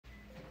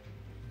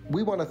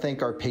We want to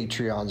thank our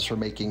Patreons for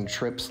making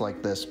trips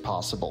like this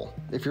possible.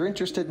 If you're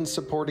interested in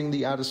supporting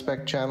the Out of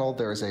Spec channel,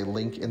 there is a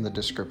link in the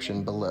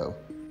description below.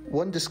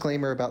 One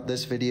disclaimer about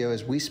this video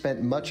is we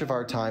spent much of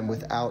our time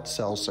without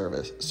cell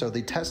service, so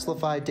the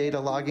Teslafy data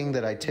logging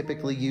that I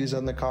typically use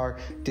on the car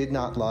did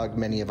not log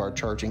many of our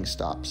charging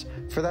stops.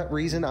 For that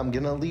reason, I'm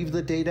gonna leave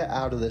the data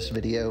out of this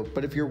video,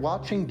 but if you're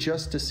watching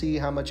just to see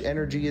how much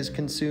energy is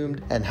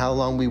consumed and how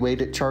long we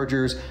wait at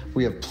chargers,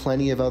 we have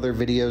plenty of other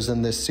videos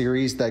in this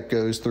series that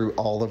goes through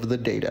all of the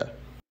data.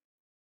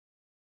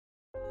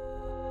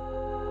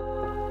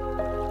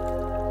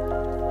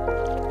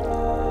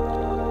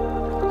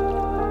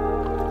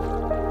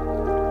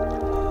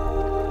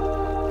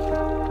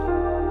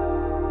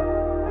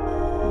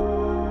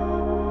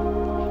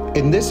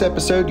 In this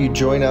episode, you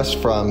join us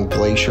from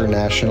Glacier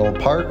National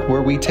Park,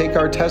 where we take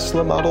our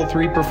Tesla Model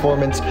 3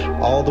 Performance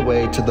all the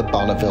way to the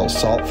Bonneville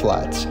Salt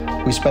Flats.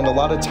 We spend a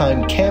lot of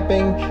time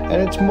camping,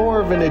 and it's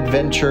more of an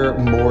adventure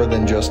more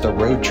than just a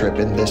road trip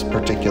in this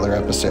particular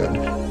episode.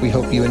 We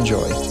hope you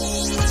enjoy.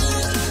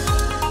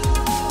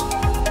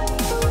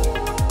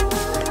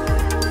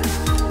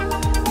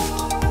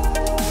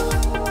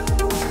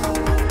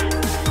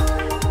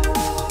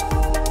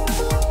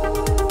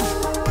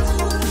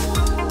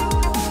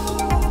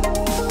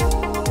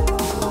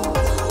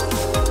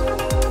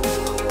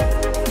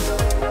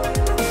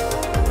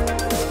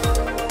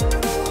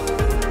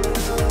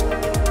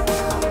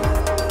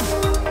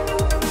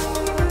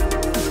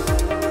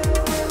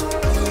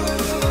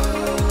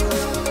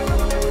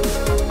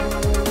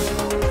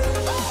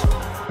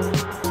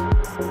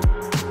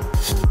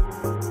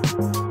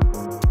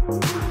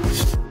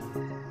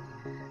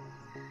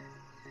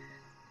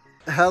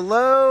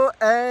 Hello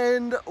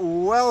and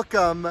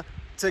welcome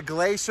to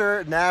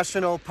Glacier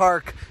National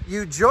Park.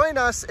 You join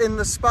us in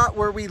the spot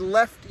where we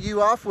left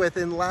you off with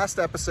in last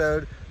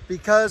episode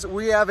because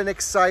we have an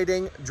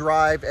exciting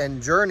drive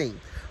and journey.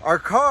 Our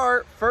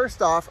car,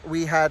 first off,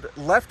 we had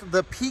left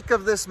the peak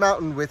of this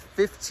mountain with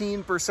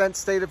 15%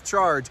 state of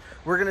charge.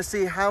 We're gonna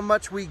see how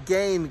much we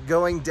gain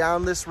going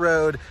down this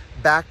road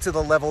back to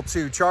the level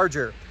 2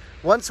 charger.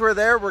 Once we're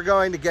there, we're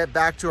going to get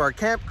back to our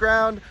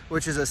campground,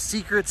 which is a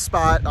secret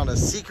spot on a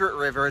secret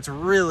river. It's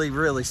really,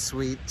 really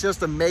sweet,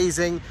 just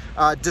amazing.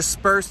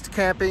 Dispersed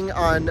camping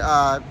on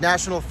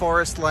national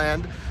forest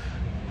land.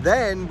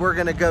 Then we're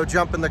gonna go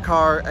jump in the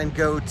car and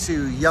go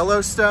to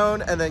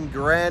Yellowstone and then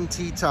Grand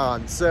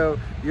Tetons. So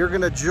you're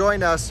gonna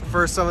join us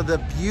for some of the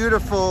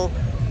beautiful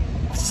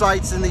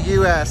sites in the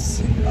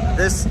US,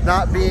 this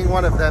not being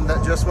one of them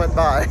that just went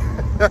by.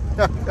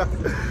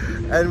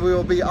 And we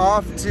will be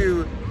off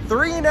to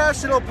 3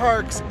 national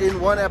parks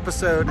in one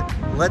episode.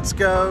 Let's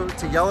go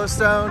to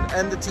Yellowstone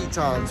and the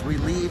Tetons. We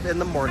leave in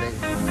the morning.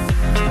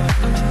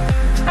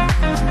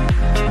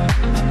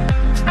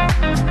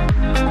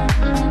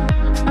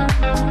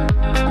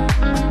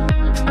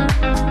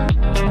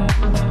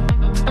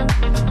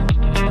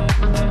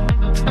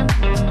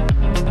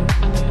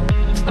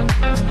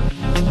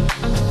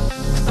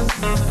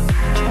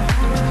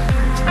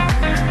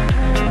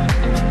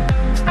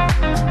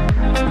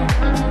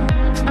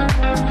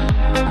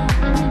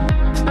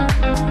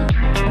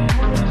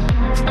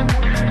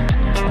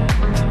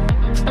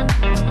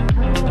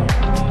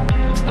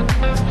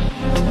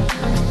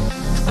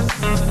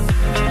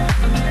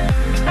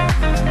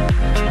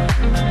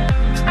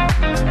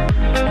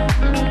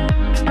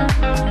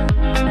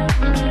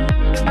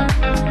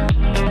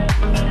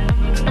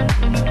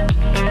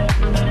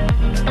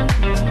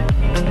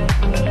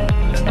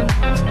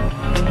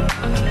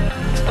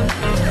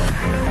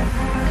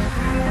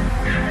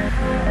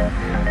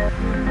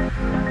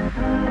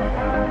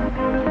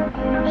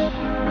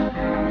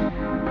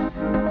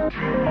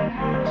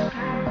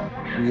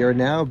 We are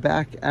now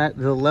back at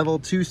the level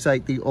 2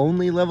 site, the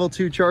only level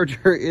 2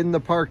 charger in the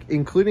park,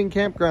 including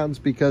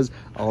campgrounds, because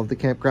all of the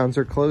campgrounds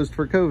are closed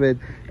for COVID.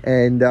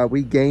 And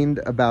we gained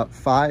about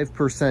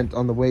 5%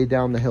 on the way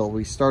down the hill.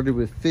 We started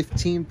with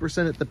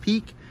 15% at the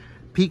peak,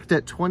 peaked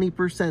at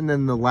 20%, and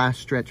then the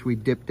last stretch we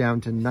dipped down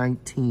to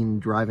 19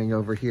 driving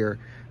over here.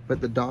 But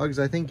the dogs,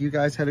 I think you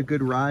guys had a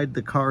good ride.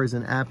 The car is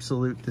an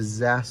absolute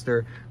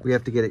disaster. We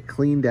have to get it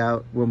cleaned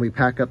out. When we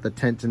pack up the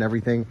tent and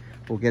everything,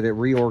 we'll get it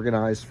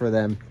reorganized for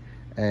them.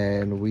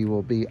 And we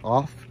will be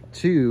off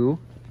to,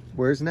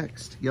 where's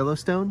next?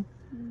 Yellowstone?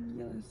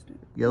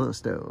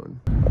 Yellowstone.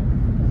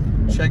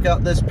 Check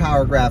out this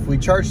power graph. We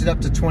charged it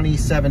up to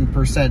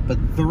 27%, but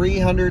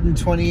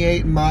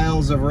 328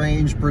 miles of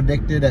range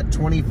predicted at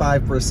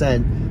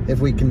 25%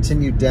 if we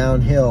continue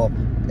downhill.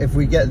 If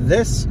we get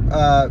this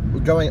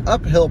going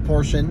uphill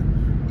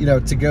portion, you know,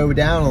 to go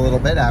down a little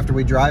bit after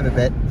we drive a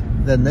bit,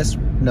 then this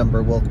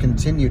number will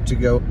continue to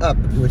go up,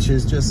 which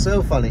is just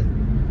so funny.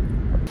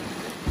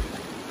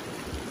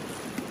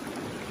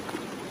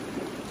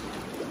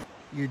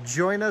 You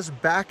join us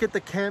back at the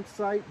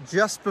campsite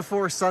just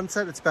before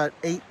sunset. It's about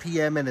 8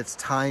 p.m. and it's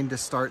time to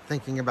start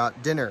thinking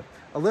about dinner.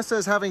 Alyssa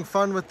is having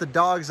fun with the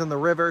dogs on the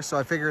river, so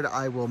I figured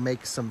I will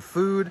make some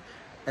food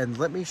and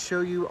let me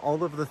show you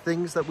all of the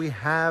things that we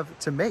have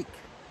to make.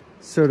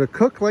 So to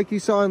cook, like you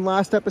saw in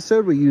last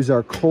episode, we use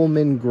our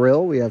Coleman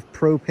grill. We have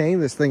propane.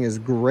 This thing is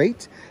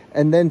great.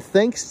 And then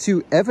thanks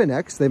to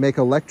Evanex, they make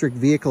electric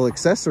vehicle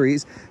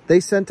accessories. They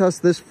sent us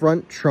this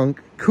front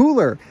trunk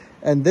cooler.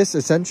 And this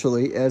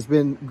essentially has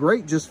been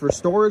great just for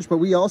storage, but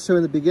we also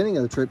in the beginning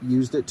of the trip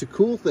used it to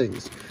cool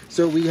things.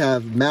 So we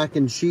have mac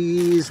and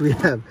cheese, we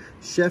have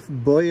Chef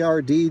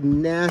Boyardee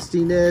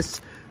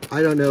nastiness.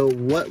 I don't know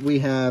what we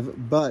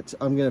have, but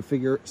I'm gonna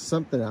figure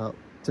something out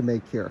to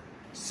make here.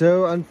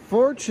 So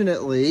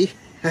unfortunately,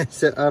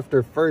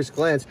 after first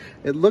glance,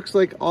 it looks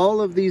like all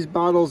of these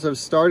bottles have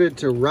started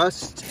to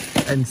rust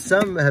and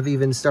some have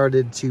even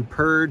started to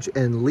purge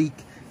and leak.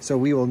 So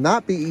we will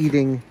not be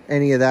eating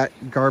any of that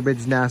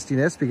garbage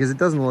nastiness because it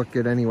doesn't look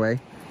good anyway.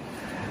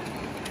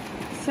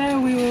 So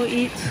we will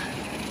eat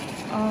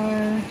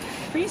our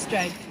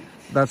freeze-dried.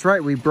 That's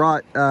right. We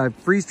brought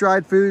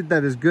freeze-dried food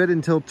that is good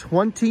until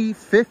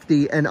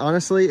 2050. And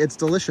honestly, it's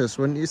delicious,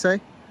 wouldn't you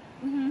say?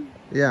 Mm-hmm.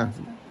 Yeah,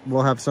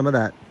 we'll have some of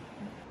that.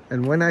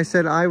 And when I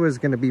said I was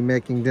going to be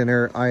making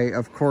dinner, I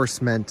of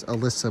course meant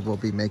Alyssa will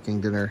be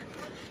making dinner.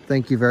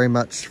 Thank you very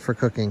much for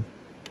cooking.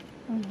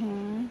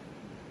 Mm-hmm.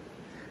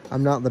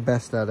 I'm not the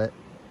best at it.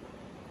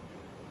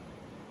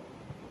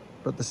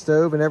 But the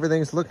stove and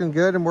everything's looking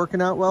good and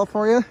working out well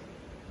for you?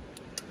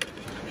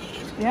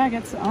 Yeah, it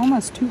gets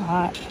almost too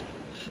hot.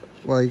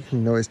 Well, you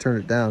can always turn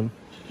it down.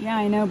 Yeah,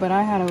 I know, but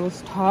I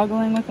was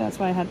toggling with it. That's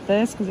why I had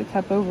this, because it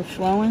kept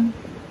overflowing.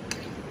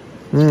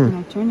 And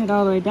I turned it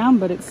all the way down,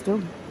 but it's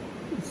still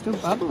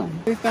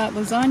bubbling. We've got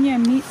lasagna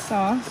and meat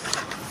sauce.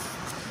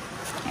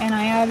 And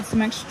I added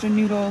some extra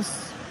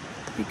noodles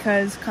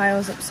because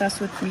Kyle's obsessed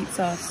with meat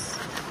sauce.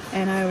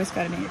 And I always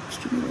gotta make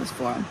extra noodles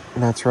for him.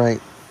 That's right.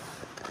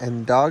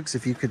 And dogs,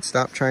 if you could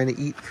stop trying to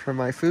eat from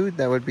my food,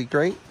 that would be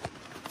great.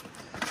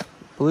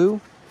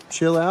 Blue,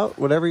 chill out,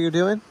 whatever you're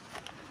doing.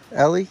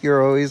 Ellie,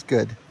 you're always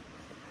good.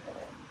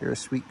 You're a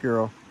sweet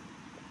girl.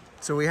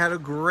 So we had a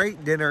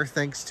great dinner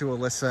thanks to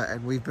Alyssa,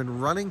 and we've been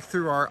running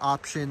through our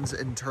options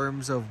in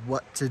terms of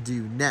what to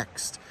do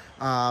next.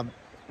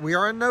 We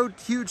are on no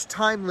huge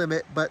time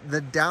limit, but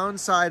the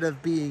downside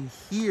of being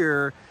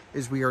here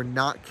is we are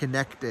not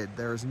connected.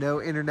 There's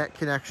no internet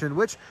connection,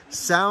 which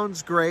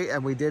sounds great,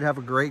 and we did have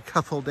a great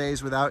couple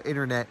days without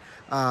internet.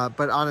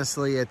 But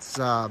honestly, it's,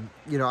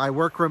 you know, I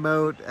work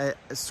remote, I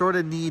sort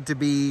of need to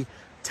be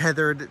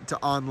tethered to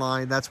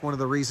online. That's one of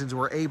the reasons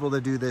we're able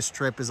to do this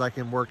trip is I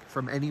can work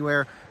from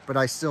anywhere, but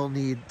I still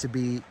need to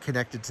be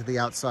connected to the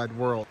outside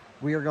world.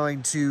 We are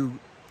going to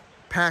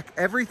pack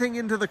everything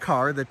into the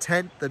car, the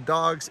tent, the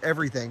dogs,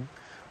 everything.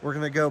 We're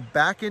gonna go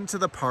back into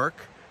the park,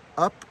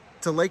 up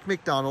to Lake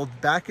McDonald,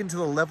 back into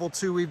the level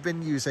 2 we've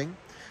been using,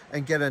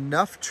 and get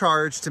enough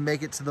charge to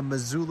make it to the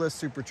Missoula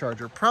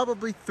supercharger.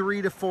 Probably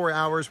 3 to 4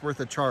 hours worth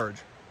of charge.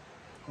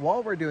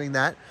 While we're doing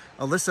that,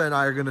 Alyssa and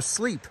I are gonna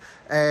sleep,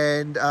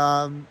 and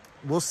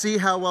we'll see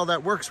how well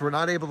that works. We're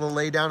not able to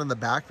lay down in the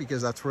back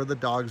because that's where the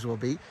dogs will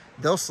be.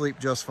 They'll sleep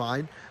just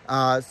fine.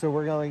 So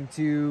we're going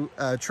to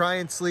try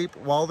and sleep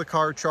while the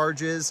car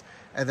charges,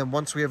 and then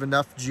once we have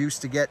enough juice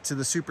to get to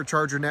the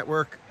supercharger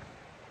network,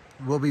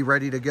 we'll be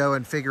ready to go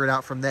and figure it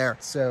out from there.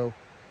 So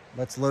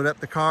let's load up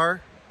the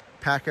car,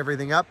 pack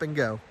everything up, and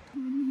go.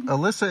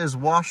 Alyssa is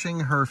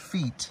washing her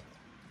feet,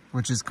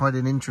 which is quite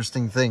an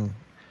interesting thing.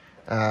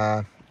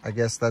 I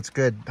guess that's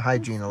good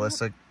hygiene,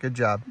 Alyssa. Good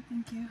job.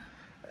 Thank you.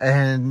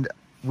 And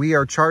we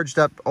are charged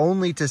up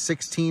only to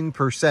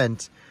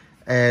 16%,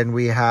 and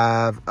we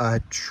have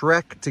a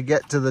trek to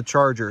get to the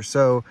charger.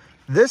 So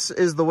this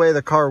is the way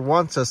the car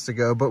wants us to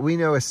go, but we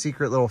know a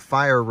secret little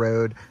fire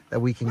road that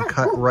we can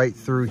cut right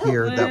through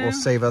here that will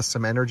save us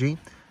some energy.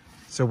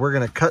 So we're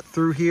gonna cut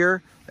through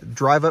here,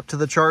 drive up to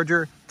the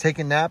charger, take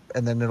a nap,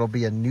 and then it'll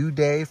be a new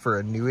day for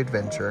a new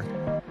adventure.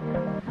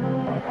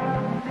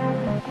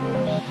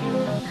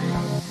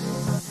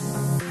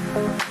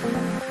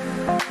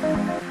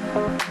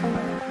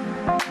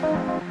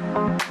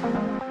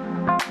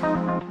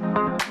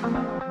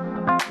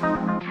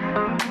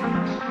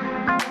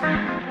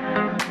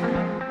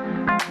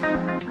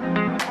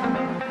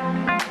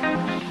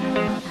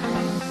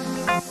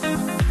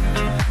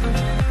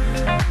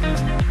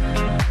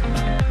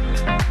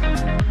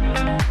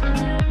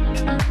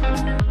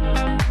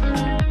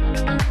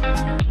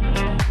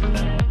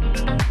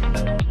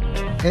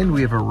 And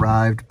we have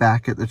arrived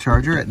back at the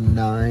charger at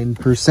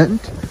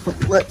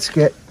 9%. Let's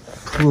get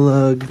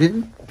plugged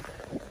in.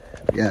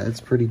 Yeah, it's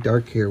pretty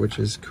dark here, which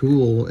is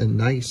cool and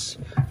nice.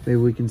 Maybe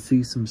we can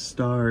see some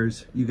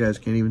stars. You guys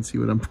can't even see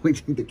what I'm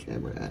pointing the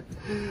camera at.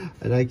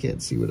 And I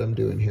can't see what I'm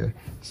doing here.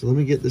 So let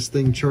me get this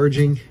thing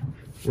charging.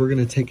 We're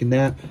gonna take a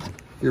nap.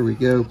 Here we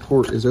go,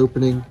 port is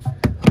opening.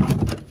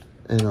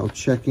 And I'll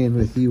check in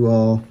with you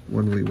all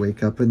when we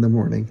wake up in the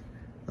morning.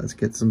 Let's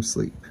get some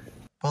sleep.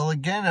 Well,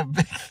 again, a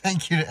big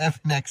thank you to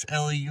FNX.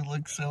 Ellie, you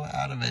look so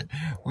out of it.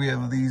 We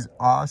have these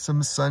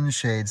awesome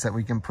sunshades that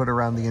we can put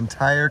around the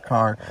entire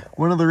car.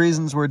 One of the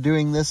reasons we're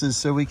doing this is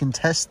so we can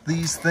test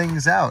these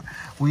things out.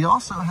 We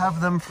also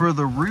have them for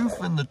the roof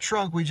and the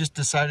trunk. We just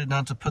decided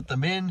not to put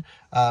them in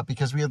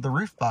because we have the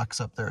roof box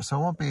up there. So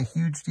it won't be a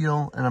huge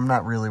deal, and I'm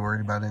not really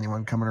worried about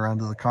anyone coming around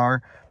to the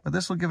car. But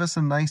this will give us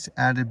a nice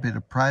added bit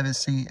of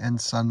privacy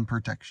and sun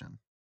protection.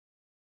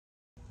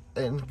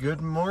 And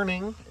good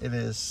morning. It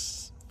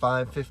is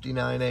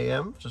 5:59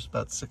 a.m., just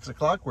about 6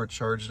 o'clock. We're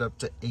charged up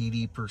to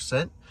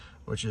 80%,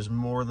 which is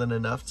more than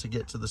enough to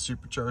get to the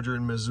supercharger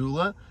in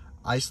Missoula.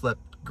 I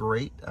slept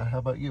great. How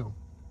about you?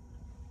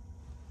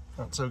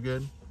 Not so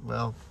good?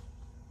 Well,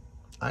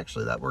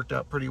 actually, that worked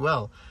out pretty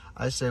well.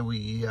 I say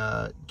we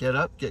get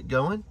up, get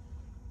going,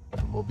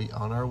 and we'll be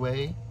on our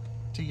way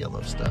to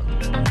Yellowstone.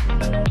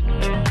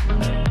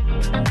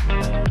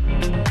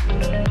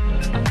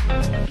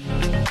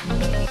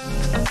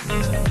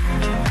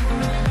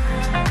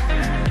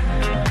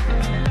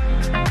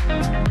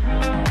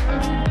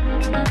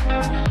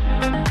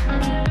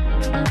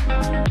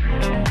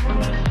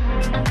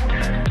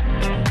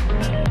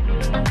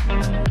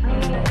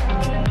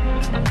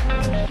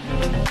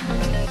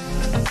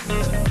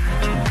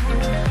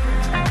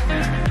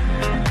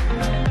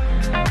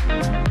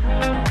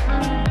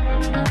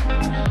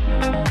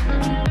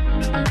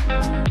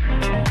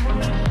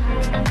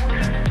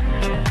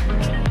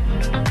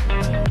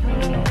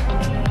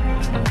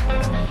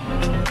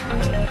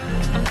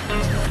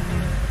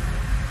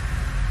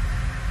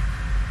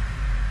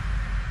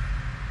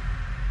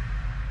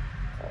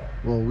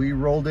 Well, we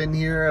rolled in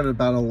here at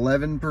about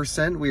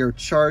 11%. We are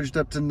charged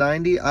up to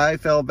 90. I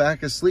fell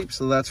back asleep,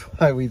 so that's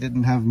why we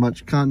didn't have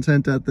much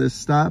content at this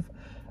stop.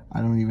 I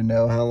don't even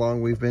know how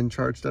long we've been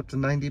charged up to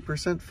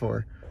 90%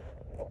 for.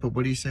 But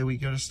what do you say we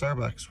go to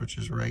Starbucks, which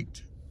is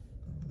right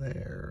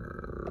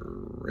there,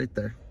 right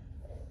there.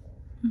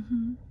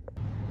 Mm-hmm.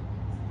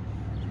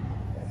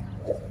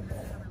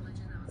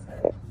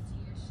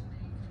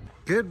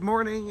 Good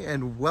morning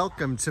and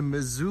welcome to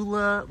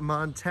Missoula,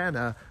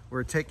 Montana.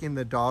 We're taking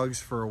the dogs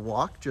for a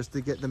walk just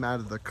to get them out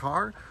of the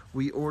car.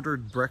 We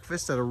ordered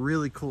breakfast at a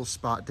really cool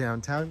spot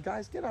downtown.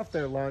 Guys, get off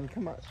their lawn.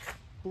 Come on.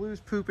 Blue's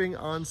pooping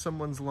on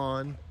someone's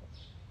lawn.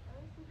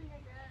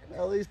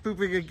 Ellie's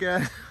pooping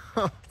again.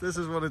 This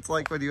is what it's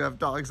like when you have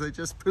dogs. They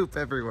just poop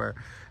everywhere.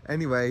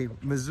 Anyway,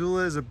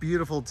 Missoula is a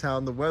beautiful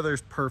town. The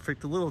weather's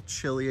perfect, a little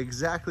chilly,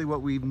 exactly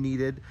what we've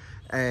needed.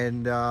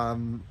 And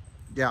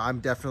yeah, I'm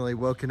definitely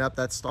woken up.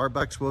 That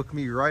Starbucks woke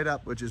me right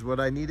up, which is what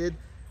I needed.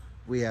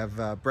 We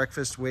have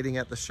breakfast waiting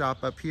at the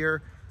shop up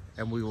here,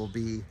 and we will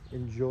be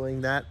enjoying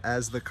that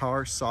as the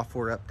car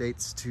software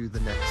updates to the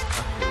next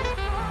update.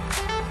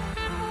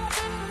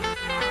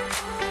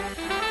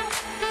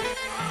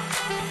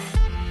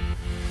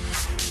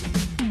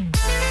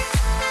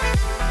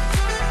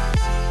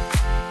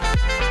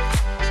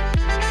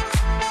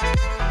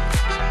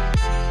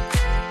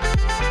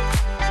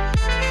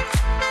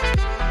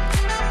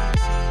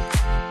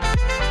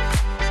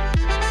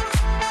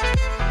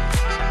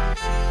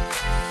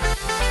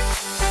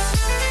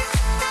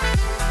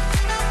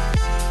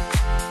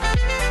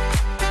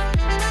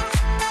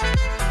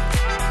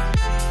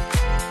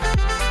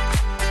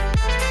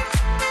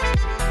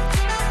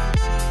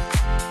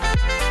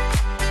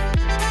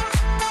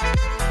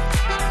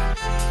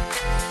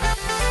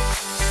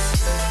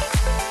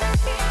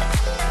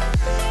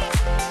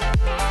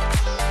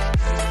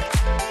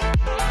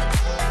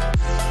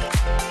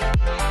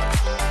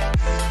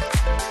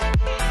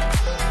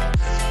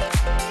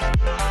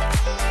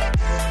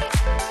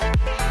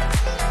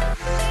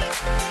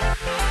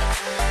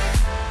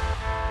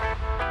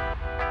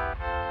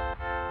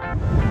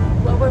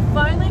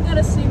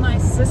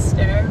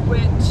 sister,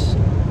 which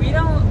we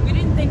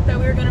didn't think that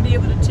we were going to be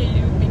able to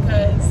do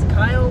because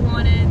Kyle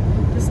wanted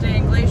to stay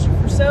in Glacier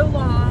for so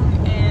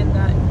long, and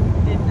that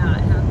did not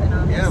happen,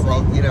 obviously. Yeah,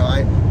 well, you know,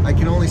 I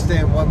can only stay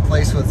in one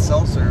place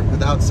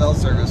without cell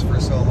service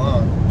for so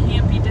long.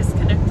 Can't be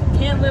disconnected.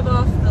 Can't live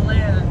off the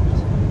land.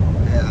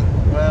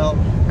 Yeah. Well,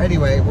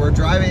 anyway, we're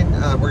driving.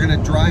 We're going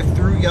to drive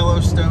through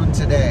Yellowstone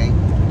today.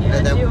 Yeah,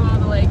 and then do all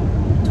the like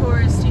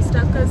touristy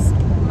stuff because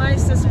my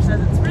sister says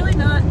it's really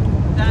not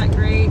that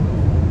great,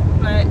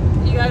 but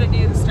you got to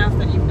do the stuff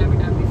that you've never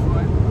done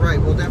before. Right.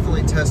 We'll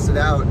definitely test it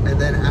out, and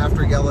then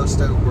after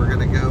Yellowstone, we're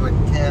going to go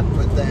and camp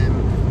with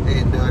them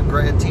in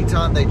Grand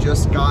Teton. They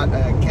just got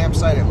a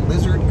campsite at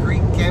Lizard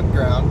Creek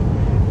Campground,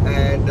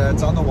 and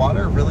it's on the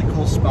water. A really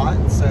cool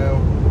spot.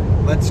 So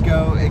let's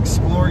go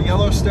explore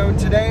Yellowstone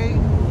today,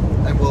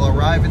 and we'll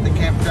arrive at the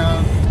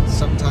campground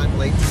sometime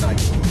late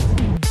tonight.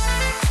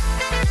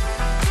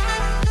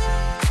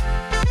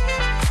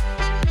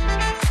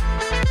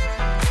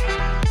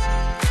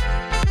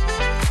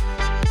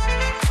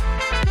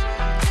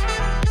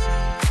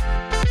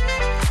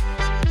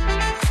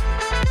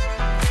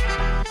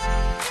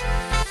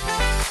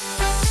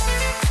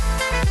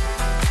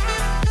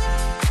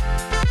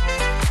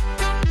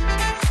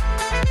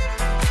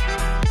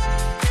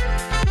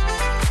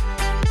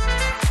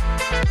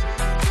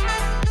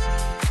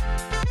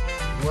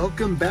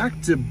 Welcome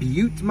back to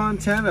Butte,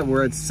 Montana.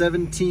 We're at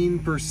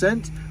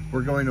 17%.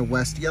 We're going to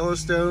West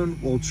Yellowstone.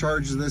 We'll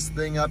charge this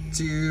thing up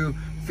to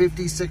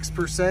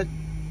 56%.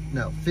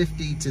 No,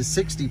 50 to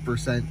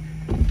 60%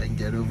 and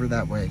get over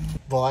that way.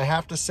 Well, I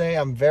have to say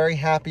I'm very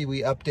happy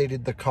we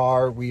updated the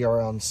car. We are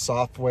on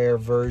software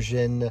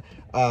version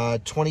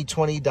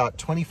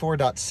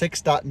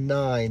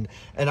 2020.24.6.9,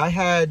 and I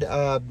had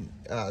a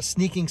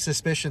sneaking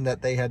suspicion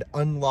that they had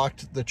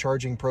unlocked the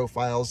charging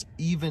profiles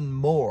even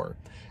more,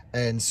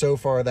 and so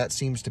far that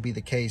seems to be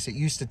the case. It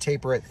used to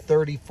taper at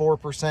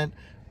 34%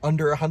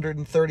 under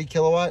 130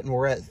 kilowatt, and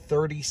we're at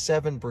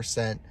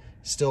 37%,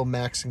 still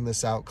maxing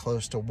this out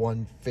close to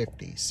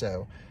 150.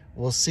 So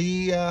we'll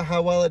see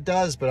how well it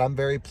does, but I'm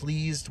very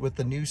pleased with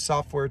the new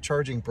software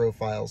charging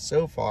profiles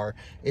so far.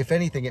 If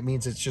anything, it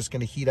means it's just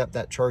going to heat up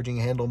that charging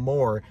handle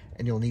more,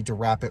 and you'll need to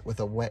wrap it with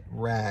a wet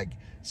rag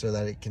so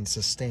that it can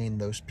sustain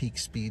those peak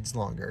speeds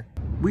longer.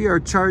 We are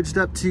charged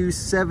up to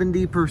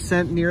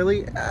 70%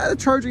 nearly. The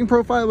charging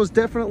profile was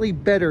definitely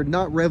better,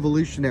 not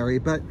revolutionary,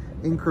 but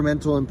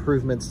incremental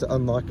improvements to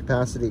unlock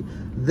capacity.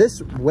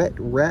 This wet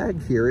rag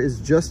here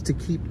is just to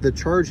keep the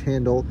charge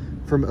handle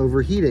from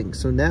overheating.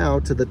 So now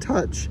to the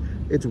touch,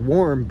 it's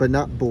warm but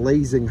not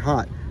blazing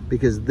hot,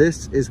 because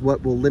this is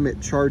what will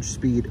limit charge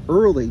speed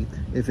early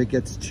if it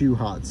gets too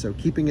hot. So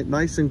keeping it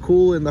nice and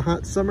cool in the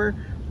hot summer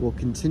will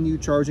continue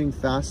charging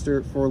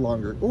faster for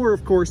longer. Or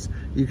of course,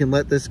 you can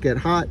let this get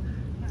hot,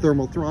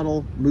 thermal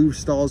throttle, move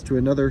stalls to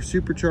another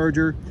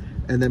supercharger,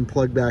 and then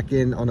plug back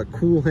in on a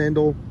cool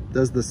handle.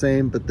 Does the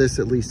same, but this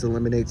at least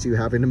eliminates you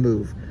having to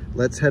move.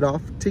 Let's head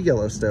off to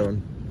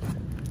Yellowstone.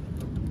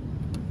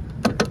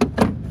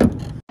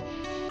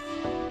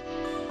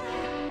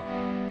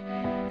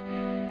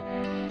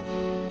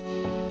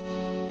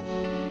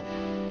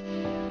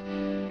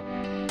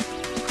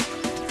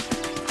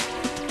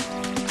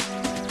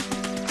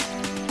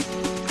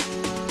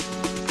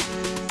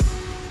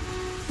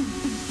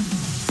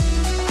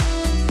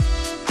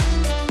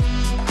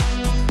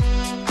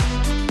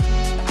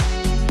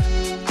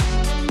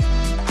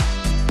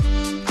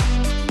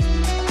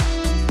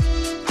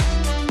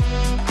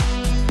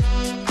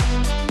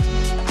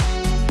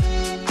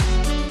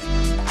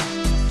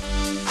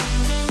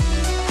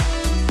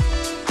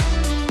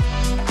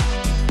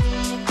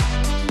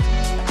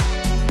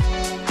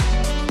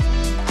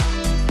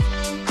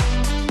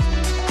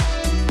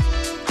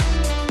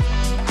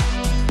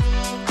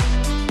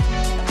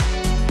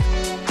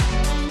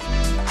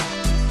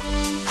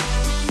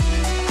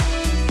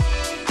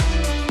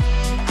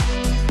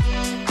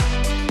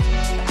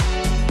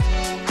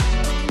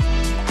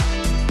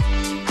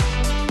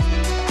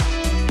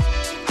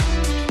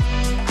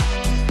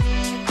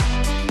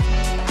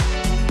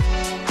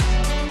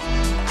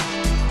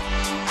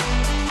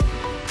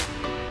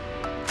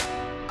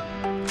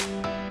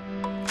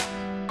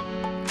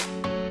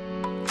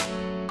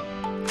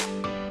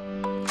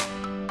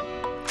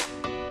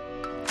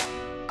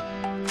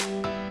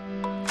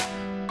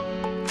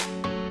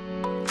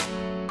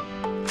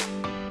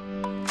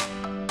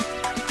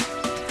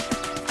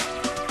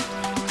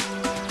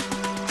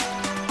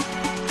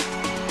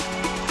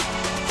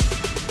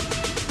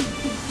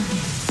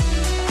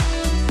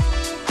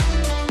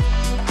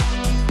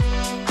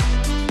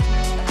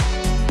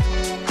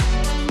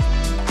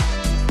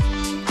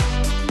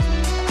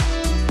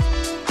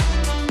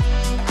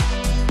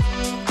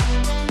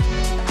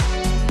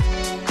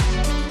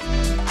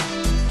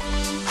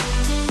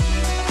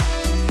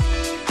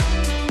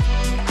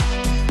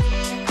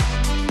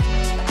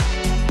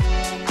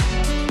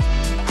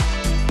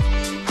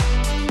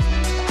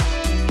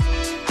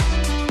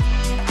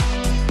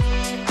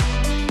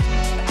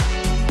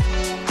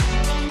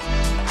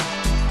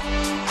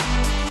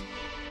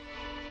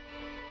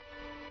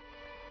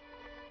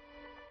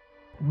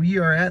 We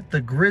are at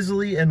the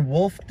Grizzly and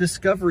Wolf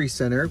Discovery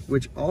Center,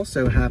 which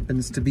also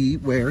happens to be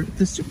where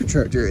the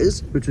supercharger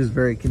is, which is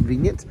very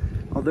convenient.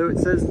 Although it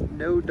says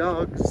no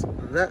dogs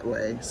that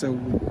way. So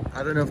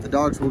I don't know if the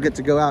dogs will get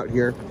to go out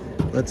here.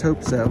 Let's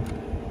hope so.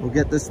 We'll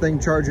get this thing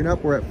charging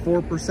up. We're at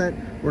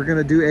 4%. We're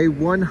gonna do a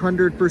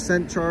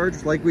 100%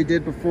 charge like we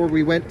did before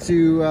we went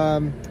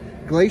to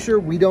Glacier.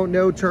 We don't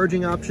know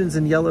charging options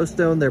in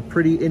Yellowstone. They're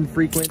pretty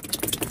infrequent.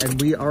 And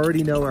we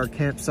already know our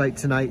campsite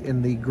tonight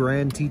in the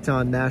Grand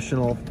Teton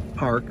National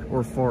Park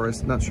or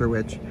Forest, not sure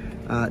which,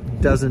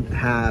 doesn't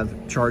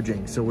have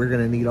charging. So we're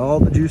gonna need all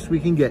the juice we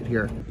can get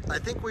here. I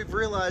think we've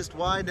realized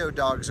why no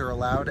dogs are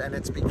allowed, and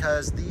it's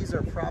because these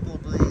are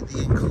probably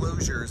the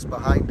enclosures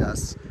behind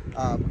us.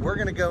 We're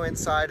gonna go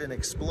inside and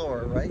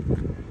explore, right?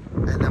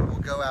 And then we'll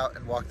go out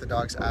and walk the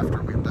dogs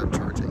after we've done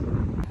charging.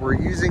 We're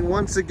using,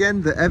 once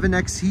again, the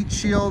Evanex heat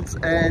shields,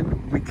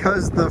 and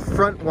because the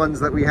front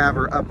ones that we have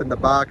are up in the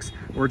box,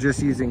 we're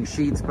just using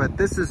sheets. But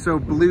this is so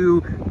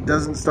Blue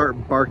doesn't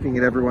start barking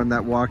at everyone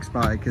that walks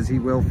by, because he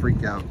will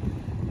freak out.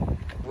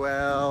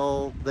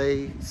 Well,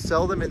 they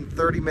sell them in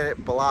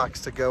 30-minute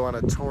blocks to go on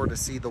a tour to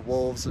see the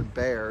wolves and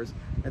bears,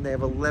 and they have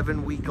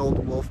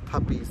 11-week-old wolf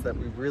puppies that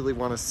we really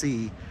want to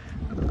see,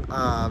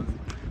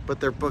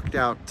 but they're booked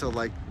out to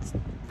like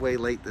way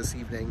late this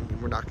evening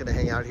and we're not gonna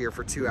hang out here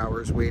for 2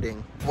 hours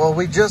waiting. Well,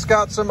 we just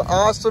got some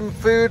awesome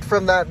food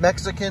from that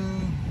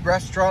Mexican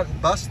restaurant.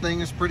 Bus thing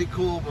is pretty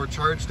cool. We're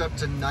charged up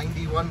to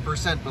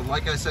 91%, but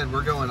like I said,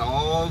 we're going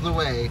all the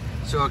way.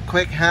 So a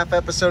quick half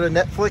episode of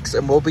Netflix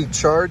and we'll be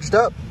charged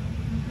up.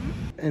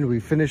 And we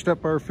finished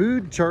up our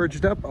food,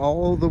 charged up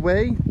all the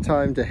way.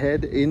 Time to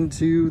head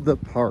into the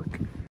park.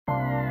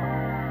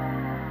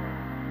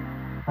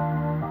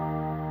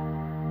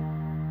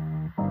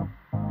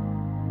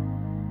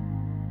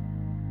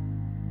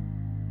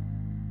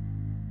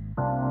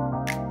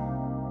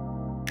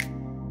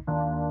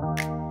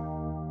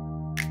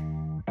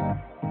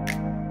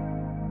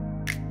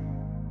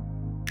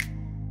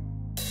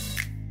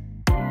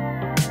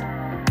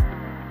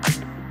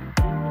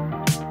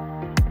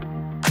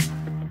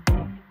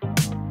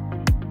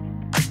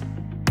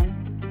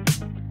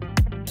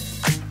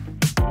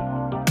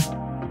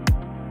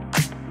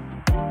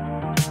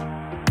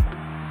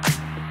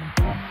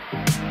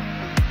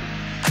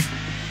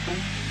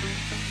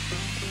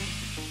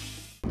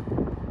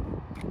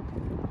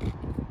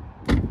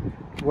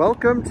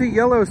 Welcome to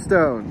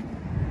Yellowstone.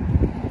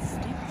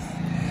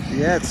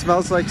 Yeah, it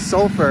smells like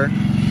sulfur.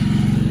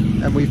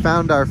 And we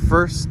found our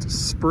first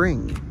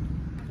spring.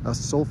 A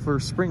sulfur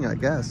spring, I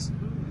guess.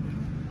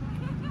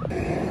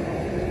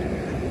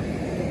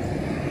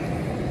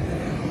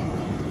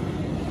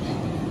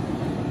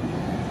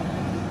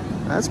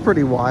 That's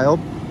pretty wild.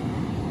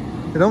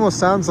 It almost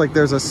sounds like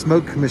there's a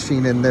smoke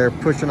machine in there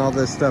pushing all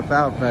this stuff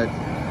out, but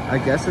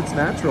I guess it's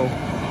natural.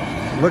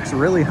 It looks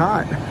really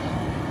hot.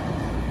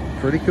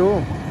 Pretty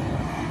cool.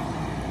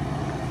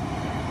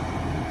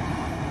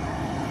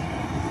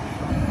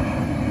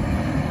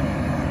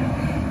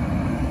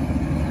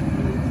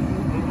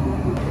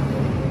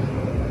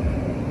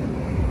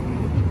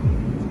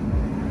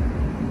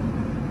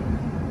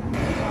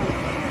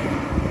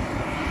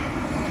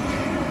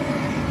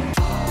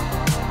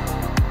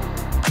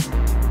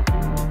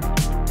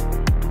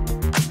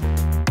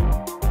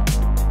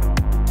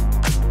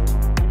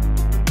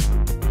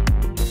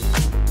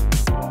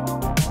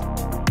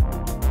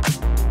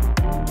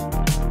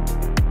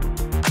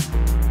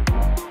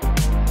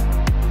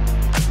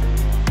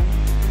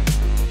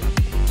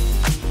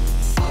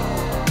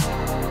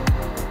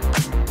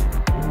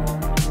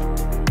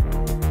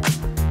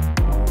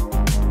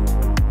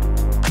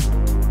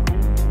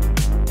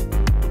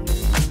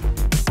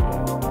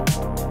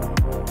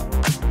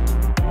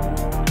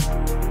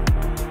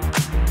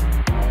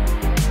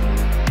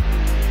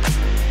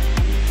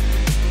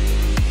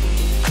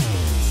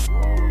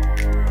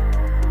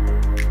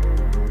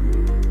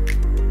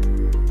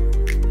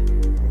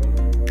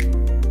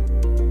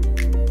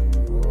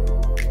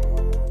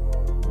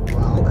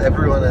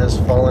 Everyone has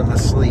fallen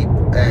asleep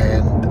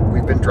and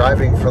we've been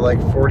driving for like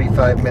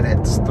 45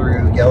 minutes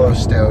through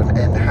Yellowstone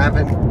and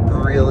haven't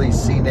really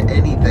seen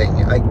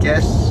anything. I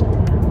guess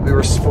we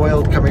were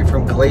spoiled coming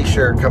from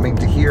Glacier, coming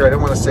to here. I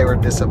don't want to say we're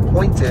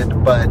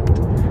disappointed, but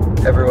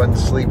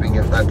everyone's sleeping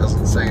if that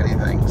doesn't say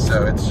anything.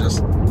 So it's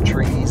just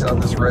trees on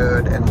this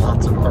road and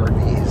lots of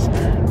RVs.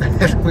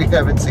 And we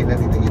haven't seen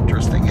anything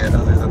interesting yet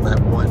other than that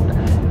one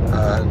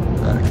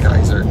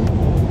geyser,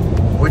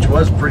 which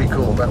was pretty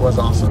cool. That was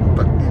awesome,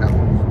 but you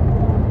know,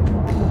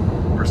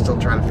 we're still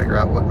trying to figure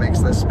out what makes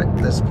this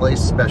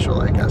place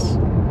special, I guess.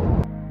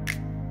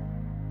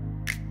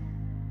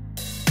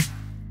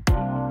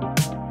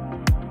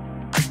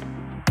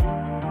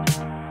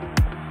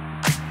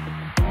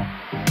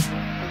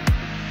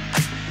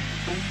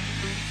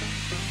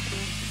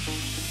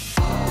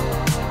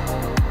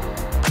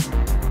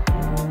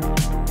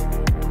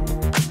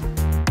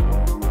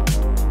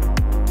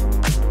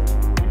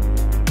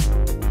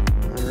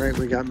 All right,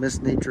 we got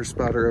Miss Nature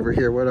Spotter over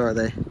here. What are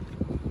they?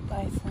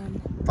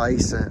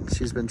 Bison.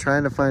 She's been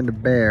trying to find a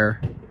bear,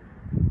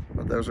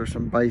 but those are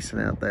some bison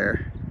out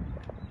there.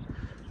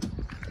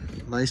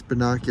 Nice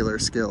binocular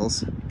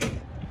skills.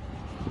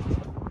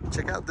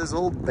 Check out this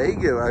old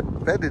Bago. I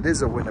bet it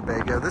is a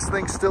Winnebago. This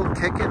thing's still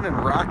kicking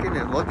and rocking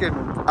and looking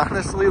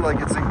honestly like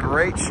it's in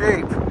great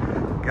shape.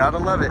 Gotta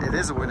love it. It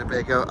is a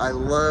Winnebago. I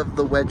love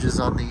the wedges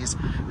on these.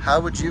 How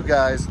would you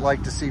guys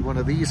like to see one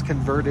of these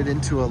converted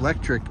into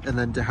electric and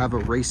then to have a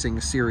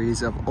racing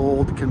series of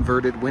old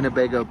converted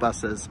Winnebago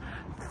buses?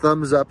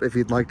 Thumbs up if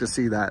you'd like to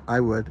see that. I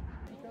would.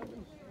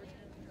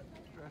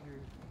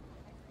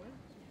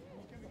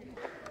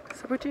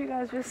 So what you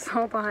guys just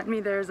saw behind me,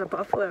 there's a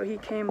buffalo. He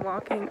came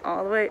walking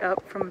all the way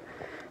up from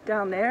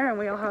down there, and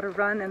we all had to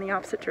run in the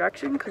opposite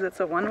direction because it's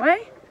a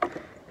one-way.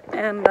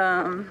 And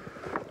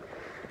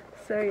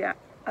so yeah,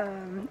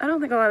 I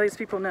don't think a lot of these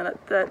people know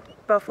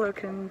that buffalo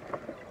can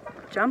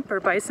jump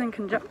or bison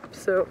can jump,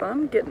 so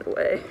I'm getting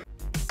away.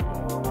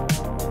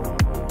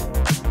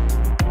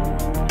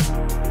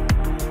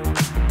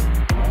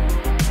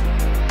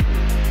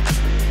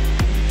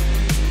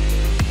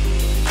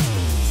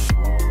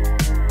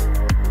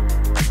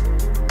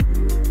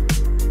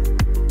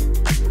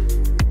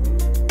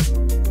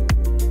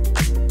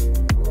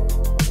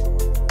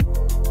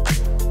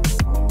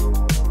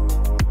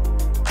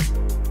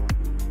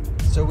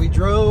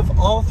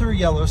 through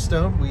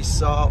Yellowstone, we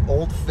saw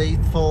Old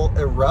Faithful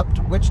erupt,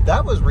 which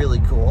that was really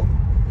cool.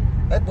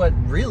 That went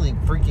really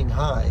freaking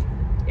high.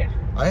 Yeah.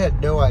 I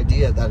had no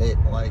idea that it,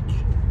 like,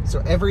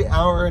 so every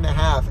hour and a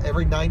half,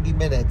 every 90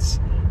 minutes,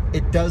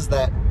 it does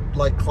that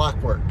like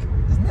clockwork.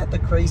 Isn't that the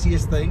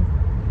craziest thing?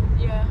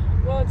 Yeah.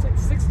 Well, it's like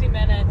 60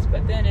 minutes,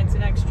 but then it's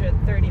an extra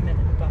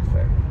 30-minute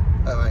buffer.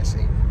 Oh, I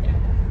see. Yeah.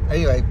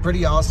 Anyway,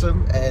 pretty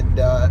awesome. And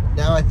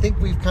now I think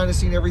we've kind of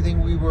seen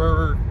everything we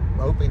were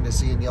hoping to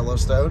see in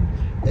Yellowstone.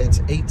 It's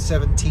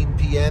 8:17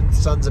 p.m. The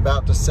sun's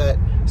about to set,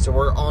 so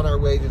we're on our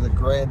way to the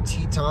Grand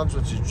Tetons,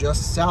 which is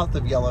just south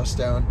of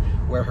Yellowstone,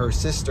 where her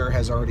sister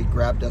has already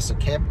grabbed us a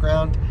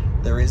campground.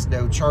 There is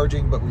no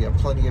charging, but we have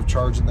plenty of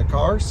charge in the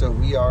car, so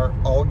we are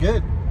all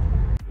good.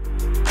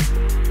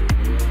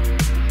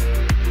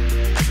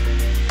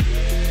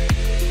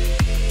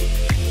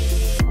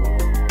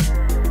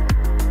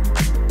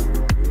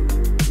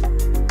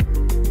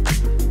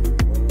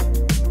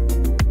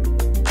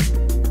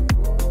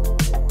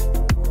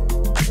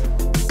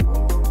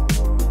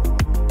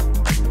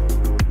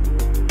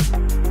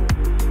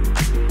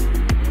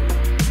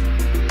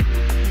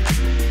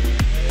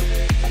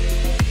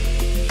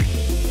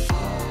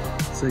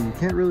 So you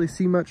can't really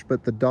see much,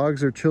 but the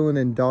dogs are chilling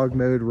in dog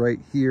mode right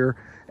here.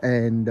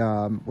 And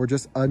we're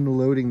just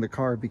unloading the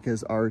car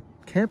because our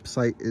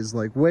campsite is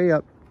like way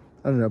up,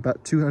 I don't know,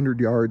 about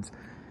 200 yards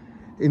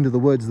into the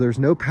woods. There's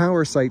no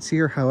power sites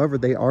here. However,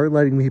 they are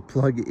letting me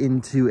plug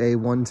into a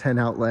 110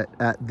 outlet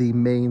at the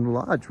main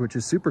lodge, which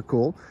is super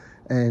cool.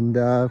 And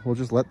we'll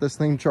just let this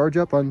thing charge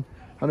up on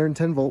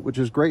 110 volt, which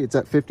is great. It's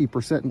at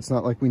 50%. It's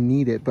not like we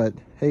need it, but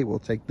hey, we'll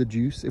take the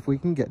juice if we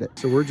can get it.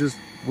 So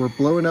we're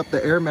blowing up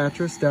the air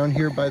mattress down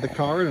here by the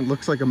car, and it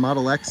looks like a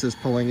Model X is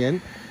pulling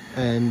in,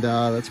 and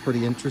that's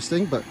pretty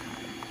interesting. But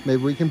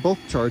maybe we can both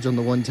charge on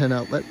the 110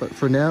 outlet. But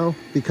for now,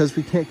 because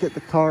we can't get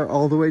the car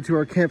all the way to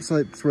our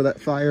campsite, that's where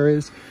that fire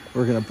is,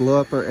 we're gonna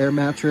blow up our air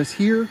mattress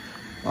here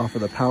off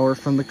of the power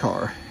from the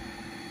car.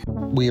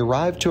 We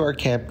arrived to our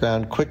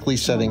campground, quickly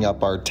setting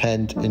up our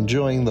tent,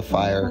 enjoying the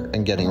fire,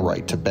 and getting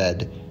right to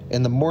bed.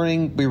 In the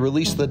morning, we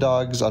released the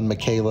dogs on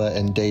Michaela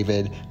and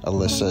David,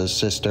 Alyssa's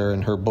sister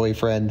and her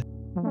boyfriend.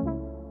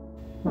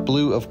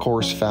 Blue, of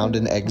course, found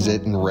an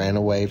exit and ran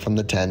away from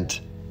the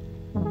tent.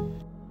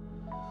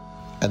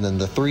 And then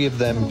the three of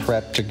them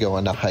prepped to go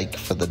on a hike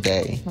for the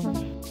day.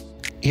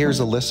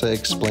 Here's Alyssa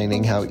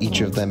explaining how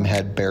each of them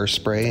had bear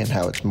spray and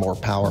how it's more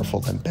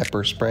powerful than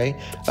pepper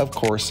spray. Of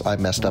course, I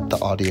messed up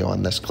the audio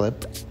on this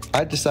clip.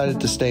 I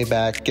decided to stay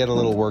back, get a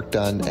little work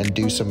done, and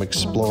do some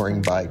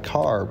exploring by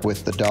car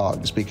with the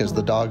dogs because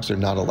the dogs are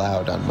not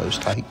allowed on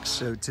most hikes.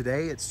 So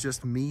today it's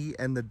just me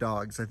and the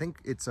dogs. I think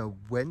it's a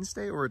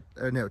Wednesday or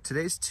no,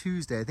 today's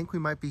Tuesday. I think we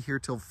might be here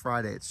till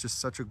Friday. It's just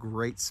such a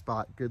great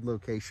spot, good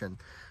location.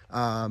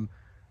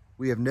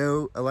 We have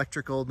no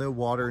electrical, no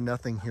water,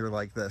 nothing here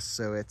like this.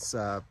 So it's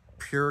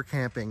pure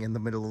camping in the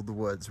middle of the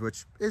woods,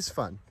 which is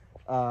fun.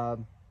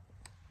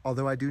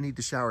 Although I do need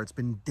to shower. It's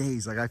been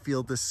days. Like, I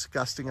feel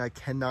disgusting. I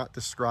cannot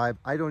describe.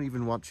 I don't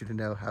even want you to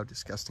know how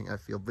disgusting I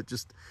feel, but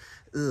just,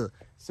 ugh.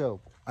 So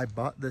I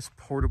bought this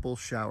portable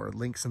shower.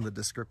 Links in the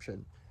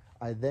description.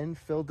 I then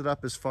filled it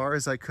up as far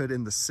as I could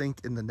in the sink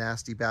in the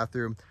nasty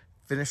bathroom,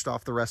 finished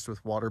off the rest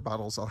with water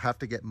bottles. I'll have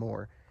to get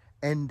more.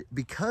 And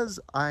because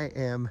I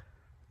am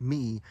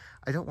me,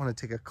 I don't want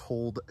to take a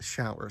cold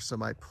shower. So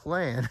my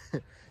plan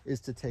is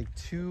to take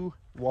 2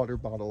 water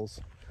bottles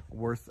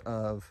worth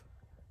of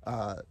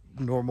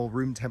normal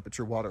room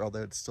temperature water,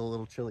 although it's still a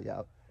little chilly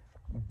out,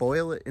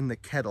 boil it in the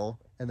kettle,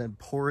 and then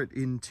pour it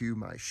into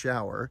my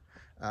shower.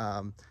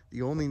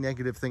 The only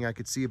negative thing I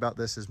could see about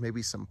this is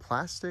maybe some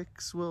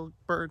plastics will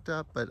burn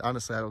up, but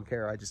honestly, I don't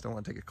care. I just don't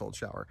want to take a cold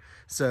shower.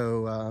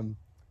 So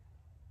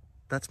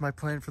that's my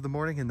plan for the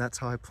morning, and that's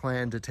how I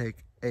plan to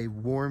take a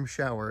warm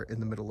shower in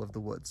the middle of the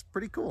woods.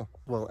 Pretty cool.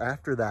 Well,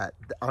 after that,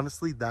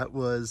 honestly, that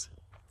was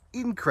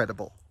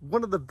incredible.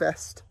 One of the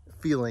best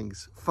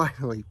feelings,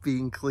 finally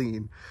being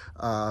clean.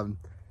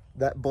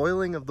 That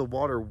boiling of the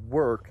water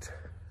worked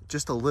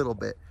just a little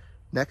bit.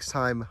 Next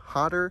time,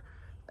 hotter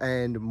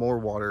and more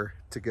water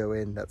to go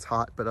in that's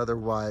hot, but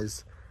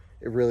otherwise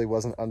it really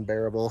wasn't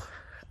unbearable.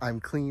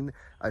 I'm clean.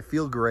 I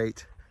feel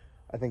great.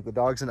 I think the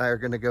dogs and I are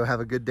going to go have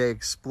a good day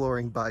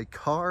exploring by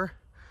car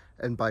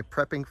and by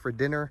prepping for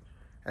dinner.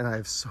 And I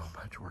have so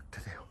much work to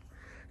do.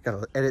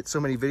 Gotta edit so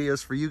many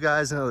videos for you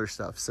guys and other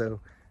stuff. So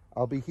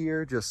I'll be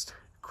here just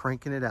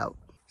cranking it out.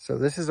 So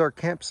this is our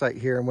campsite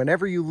here. And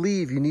whenever you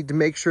leave, you need to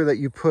make sure that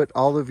you put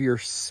all of your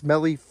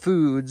smelly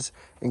foods,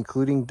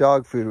 including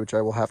dog food, which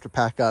I will have to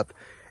pack up,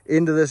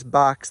 into this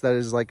box that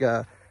is like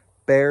a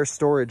bear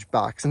storage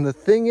box. And the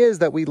thing is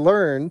that we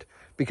learned,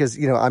 because,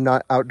 you know, I'm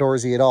not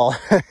outdoorsy at all,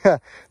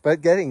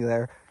 but getting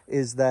there,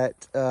 is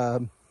that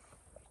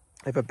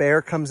if a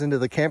bear comes into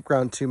the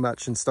campground too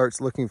much and starts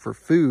looking for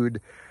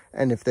food,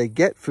 and if they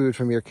get food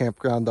from your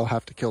campground, they'll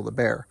have to kill the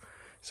bear.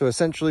 So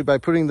essentially, by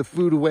putting the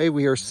food away,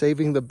 we are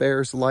saving the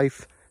bear's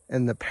life.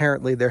 And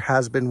apparently there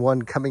has been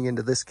one coming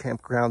into this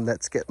campground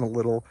that's getting a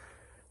little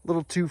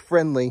too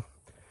friendly.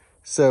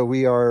 So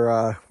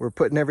we're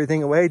putting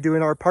everything away,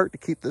 doing our part to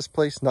keep this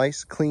place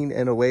nice, clean,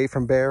 and away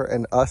from bear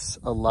and us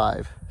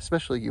alive,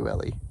 especially you,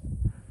 Ellie,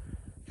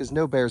 because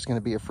no bear's going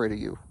to be afraid of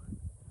you.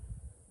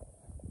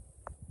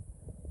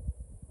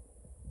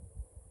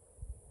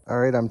 All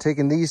right, I'm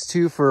taking these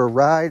two for a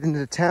ride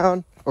into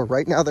town, or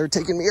right now they're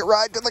taking me a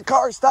ride to the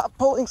car. Stop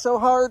pulling so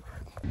hard.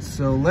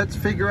 So let's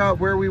figure out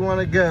where we want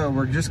to go.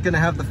 We're just going to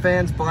have the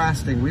fans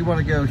blasting. We want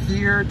to go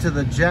here to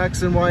the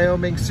Jackson,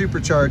 Wyoming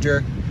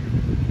supercharger.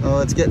 Oh,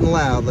 it's getting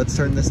loud. Let's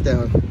turn this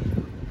down.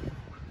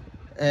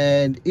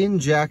 And in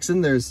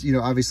Jackson, there's, you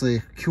know, obviously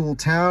a cool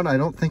town. I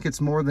don't think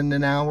it's more than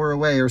an hour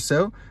away or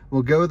so.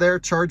 We'll go there,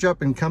 charge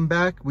up, and come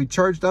back. We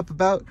charged up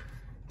about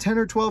 10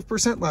 or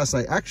 12% last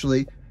night.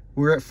 Actually,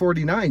 we were at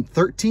 49,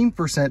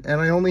 13%,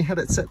 and I only had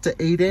it set to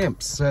 8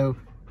 amps. So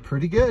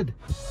pretty good.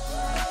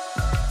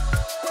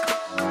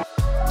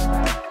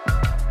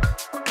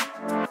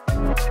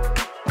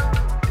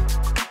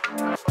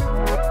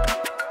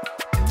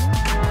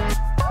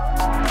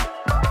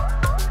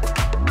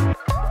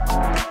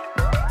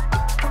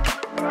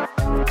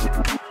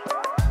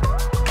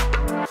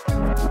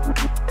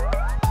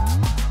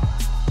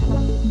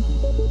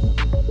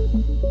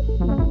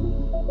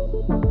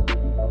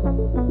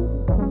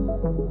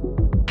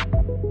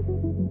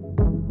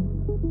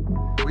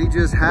 We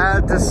just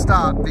had to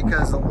stop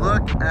because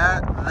look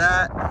at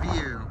that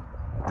view.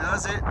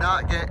 Does it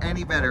not get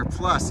any better?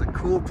 Plus a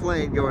cool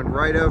plane going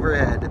right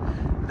overhead.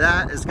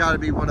 That has got to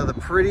be one of the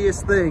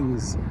prettiest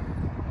things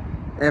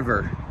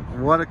ever.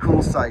 What a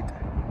cool sight.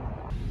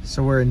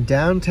 So we're in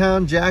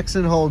downtown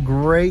Jackson Hole,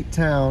 great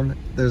town.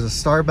 There's a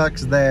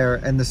Starbucks there,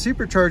 and the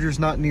supercharger's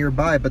not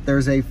nearby, but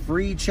there's a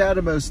free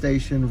Chatamo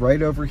station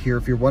right over here.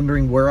 If you're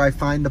wondering where I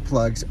find the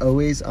plugs,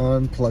 always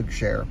on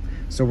PlugShare.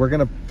 So we're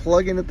gonna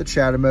plug in at the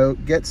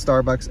Chatamo, get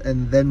Starbucks,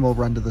 and then we'll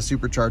run to the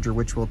supercharger,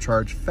 which will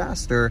charge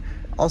faster.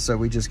 Also,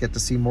 we just get to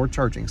see more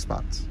charging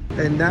spots.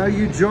 And now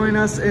you join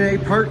us in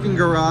a parking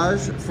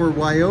garage for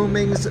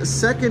Wyoming's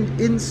second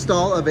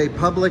install of a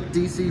public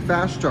DC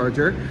fast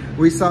charger.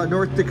 We saw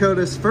North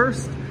Dakota's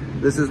first.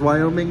 This is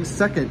Wyoming's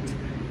second.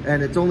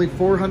 And it's only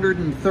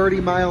 430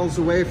 miles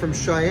away from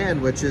Cheyenne,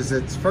 which is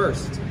its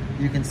first.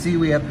 You can see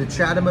we have the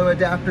Chatamo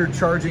adapter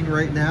charging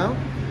right now.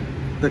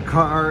 The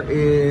car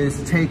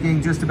is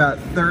taking just about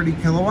 30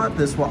 kilowatt.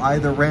 This will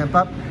either ramp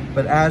up,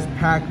 but as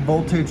pack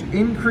voltage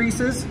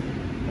increases,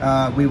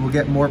 we will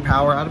get more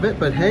power out of it.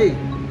 But hey,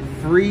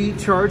 free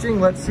charging.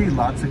 Let's see,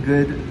 lots of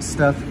good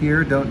stuff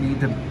here. Don't need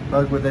to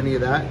bug with any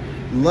of that.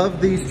 Love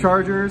these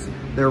chargers.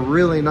 They're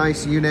really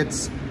nice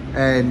units.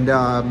 And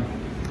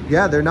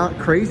yeah, they're not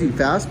crazy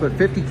fast, but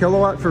 50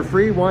 kilowatt for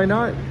free, why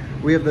not?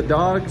 We have the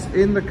dogs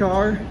in the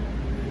car,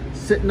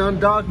 sitting on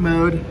dog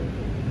mode.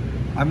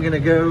 I'm gonna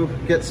go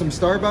get some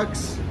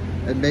Starbucks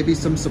and maybe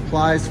some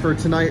supplies for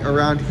tonight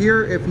around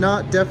here. If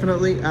not,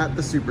 definitely at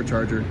the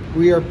supercharger.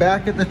 We are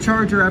back at the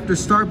charger after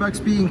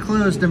Starbucks being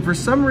closed, and for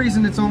some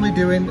reason it's only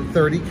doing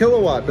 30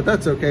 kilowatt, but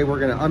that's okay. We're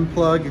gonna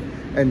unplug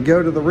and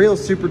go to the real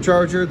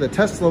supercharger, the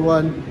Tesla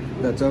one,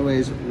 that's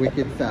always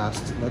wicked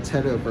fast. Let's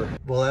head over.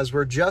 Well, as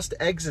we're just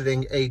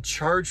exiting, a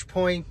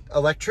ChargePoint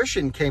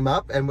electrician came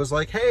up and was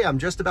like, hey, I'm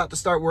just about to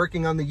start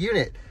working on the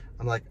unit.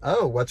 I'm like,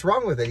 oh, what's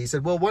wrong with it? He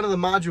said, well, one of the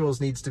modules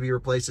needs to be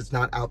replaced. It's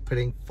not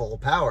outputting full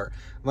power.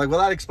 I'm like, well,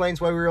 that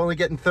explains why we were only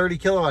getting 30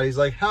 kilowatt. He's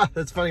like, ha,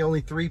 that's funny. Only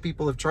 3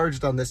 people have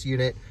charged on this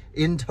unit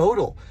in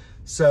total.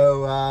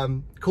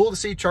 So cool to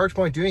see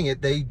ChargePoint doing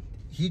it.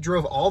 He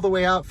drove all the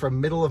way out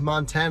from middle of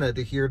Montana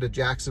to here to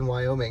Jackson,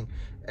 Wyoming.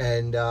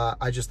 And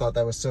I just thought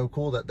that was so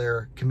cool that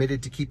they're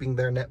committed to keeping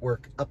their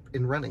network up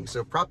and running.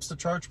 So props to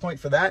ChargePoint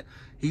for that.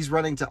 He's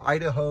running to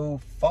Idaho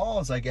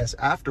Falls, I guess,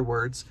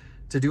 afterwards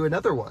to do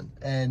another one.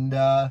 And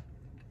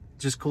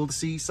just cool to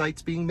see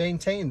sites being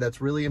maintained.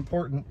 That's really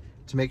important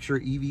to make sure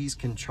EVs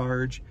can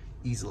charge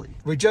easily.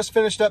 We just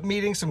finished up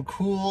meeting some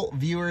cool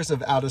viewers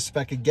of Out of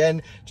Spec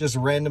again. Just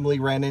randomly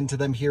ran into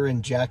them here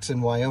in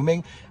Jackson,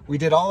 Wyoming. We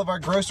did all of our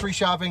grocery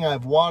shopping. I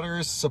have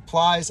waters,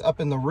 supplies up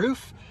in the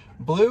roof.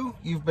 Blue,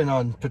 you've been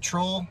on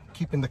patrol,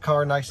 keeping the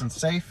car nice and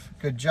safe.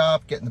 Good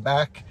job getting the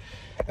back.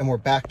 And we're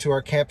back to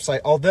our campsite.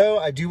 Although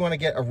I do want to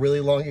get a really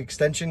long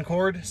extension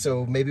cord,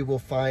 so maybe we'll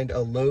find a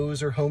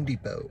Lowe's or Home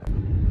Depot.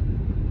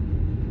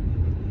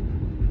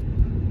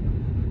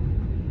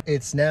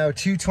 It's now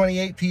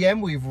 2:28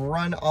 p.m. We've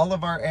run all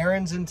of our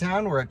errands in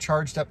town. We're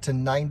charged up to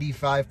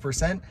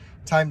 95%.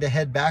 Time to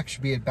head back.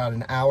 Should be about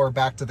an hour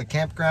back to the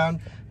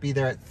campground. Be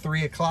there at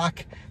 3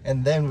 o'clock,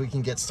 and then we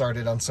can get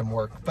started on some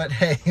work. But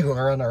hey,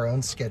 we're on our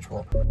own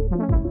schedule.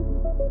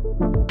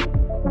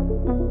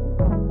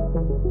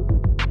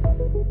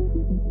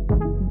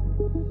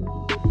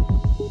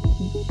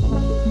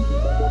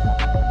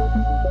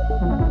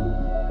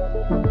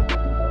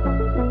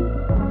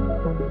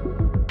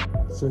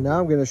 So now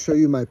I'm going to show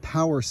you my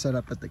power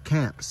setup at the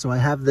camp. So I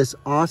have this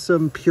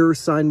awesome pure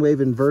sine wave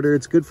inverter.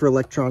 It's good for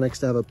electronics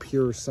to have a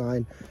pure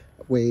sine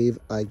wave,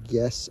 I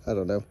guess. I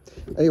don't know.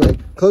 Anyway,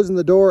 closing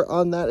the door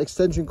on that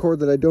extension cord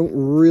that I don't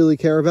really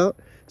care about.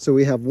 So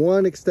we have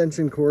one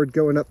extension cord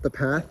going up the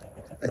path.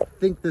 I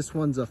think this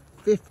one's a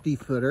 50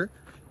 footer.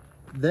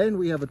 Then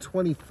we have a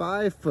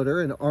 25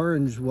 footer, an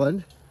orange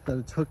one that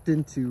it's hooked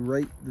into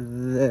right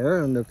there.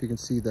 I don't know if you can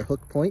see the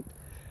hook point.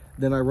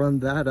 Then I run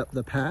that up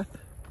the path.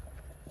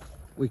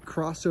 We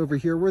cross over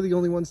here. We're the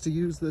only ones to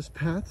use this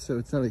path, so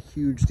it's not a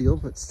huge deal,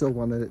 but still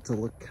wanted it to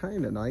look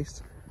kind of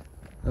nice.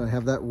 And I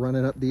have that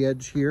running up the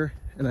edge here,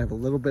 and I have a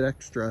little bit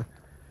extra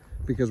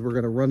because we're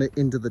going to run it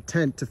into the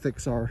tent to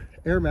fix our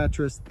air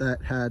mattress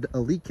that had a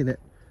leak in it,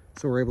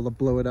 so we're able to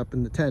blow it up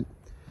in the tent.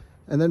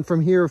 And then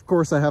from here, of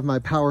course, I have my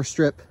power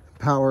strip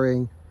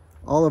powering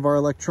all of our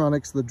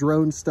electronics, the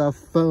drone stuff,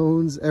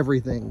 phones,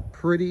 everything.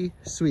 Pretty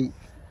sweet.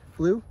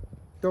 Blue,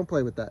 don't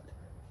play with that.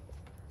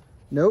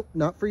 Nope,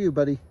 not for you,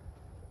 buddy.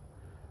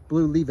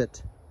 Blue, leave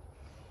it.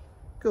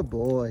 Good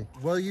boy.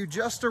 Well, you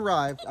just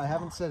arrived. I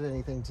haven't said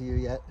anything to you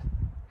yet.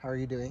 How are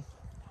you doing?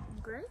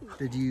 Great.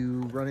 Did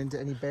you run into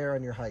any bear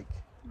on your hike?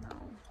 No.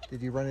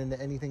 Did you run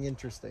into anything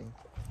interesting?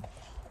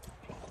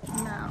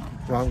 No.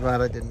 Well, I'm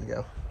glad I didn't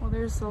go. Well,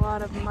 there's a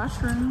lot of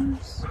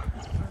mushrooms.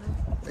 That's about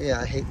it.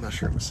 Yeah, I hate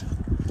mushrooms.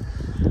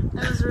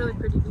 That was a really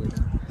pretty view,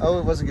 though. Oh,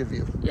 it was a good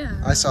view.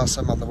 Yeah. I saw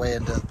some on the way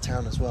into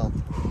town as well.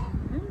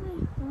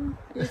 Well,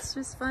 it's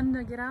just fun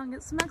to get out and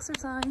get some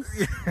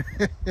exercise.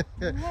 Hey,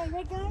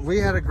 guys. We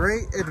had a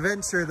great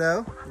adventure,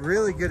 though.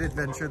 Really good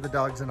adventure, the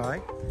dogs and I.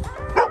 And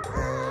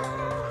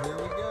here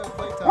we go,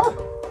 playtime.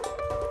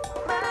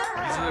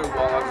 These are the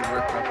logs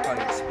worth my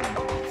putting spoons.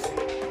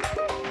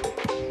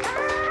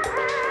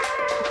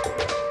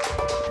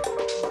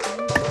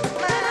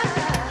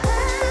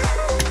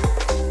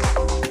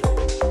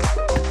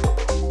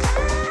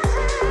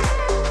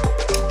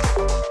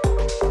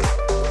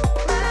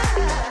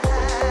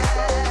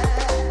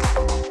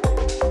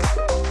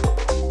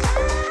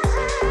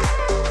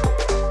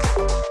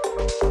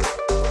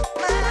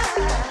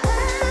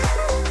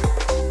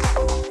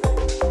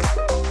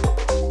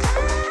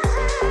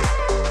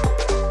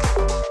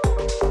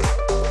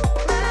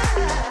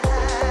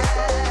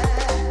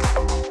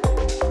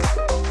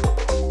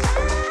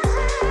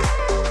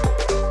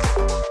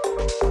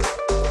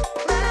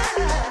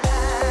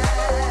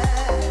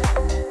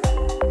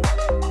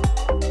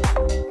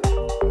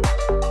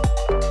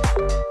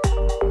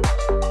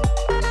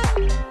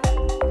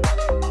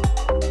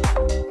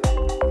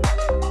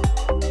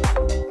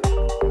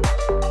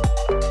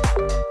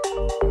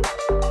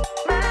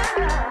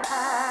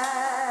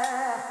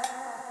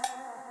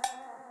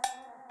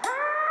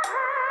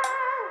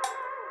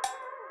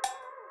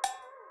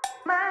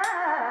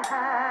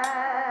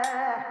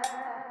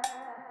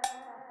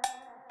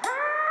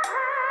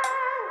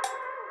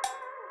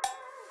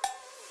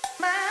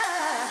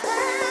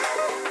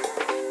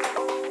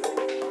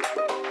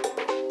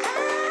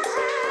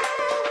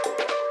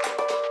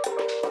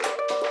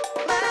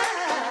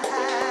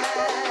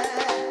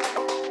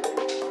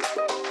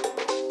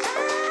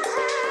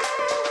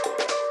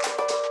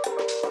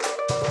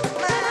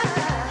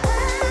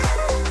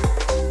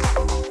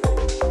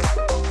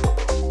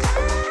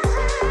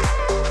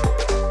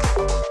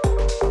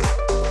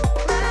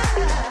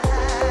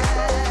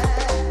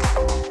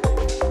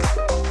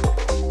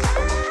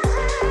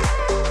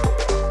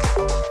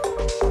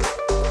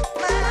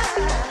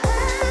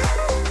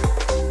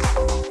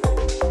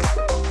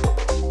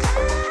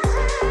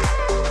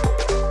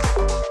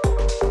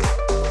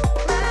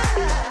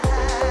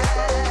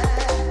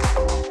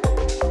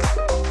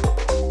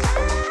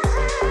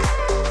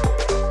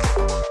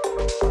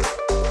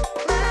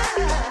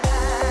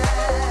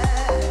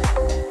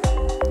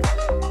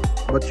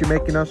 What you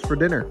making us for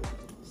dinner?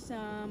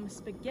 Some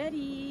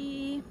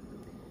spaghetti,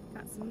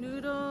 got some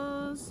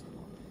noodles,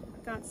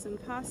 got some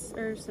pasta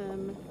or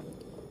some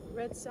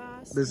red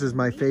sauce. This is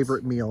my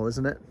favorite meal,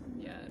 isn't it?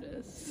 Yeah, it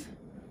is.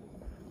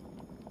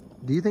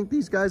 Do you think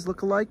these guys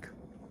look alike?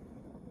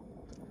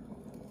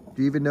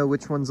 Do you even know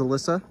which one's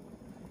Alyssa?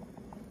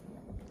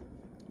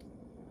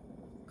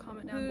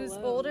 Comment down below. Who's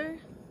older?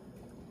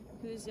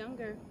 Who's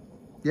younger?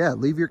 Yeah,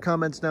 leave your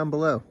comments down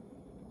below.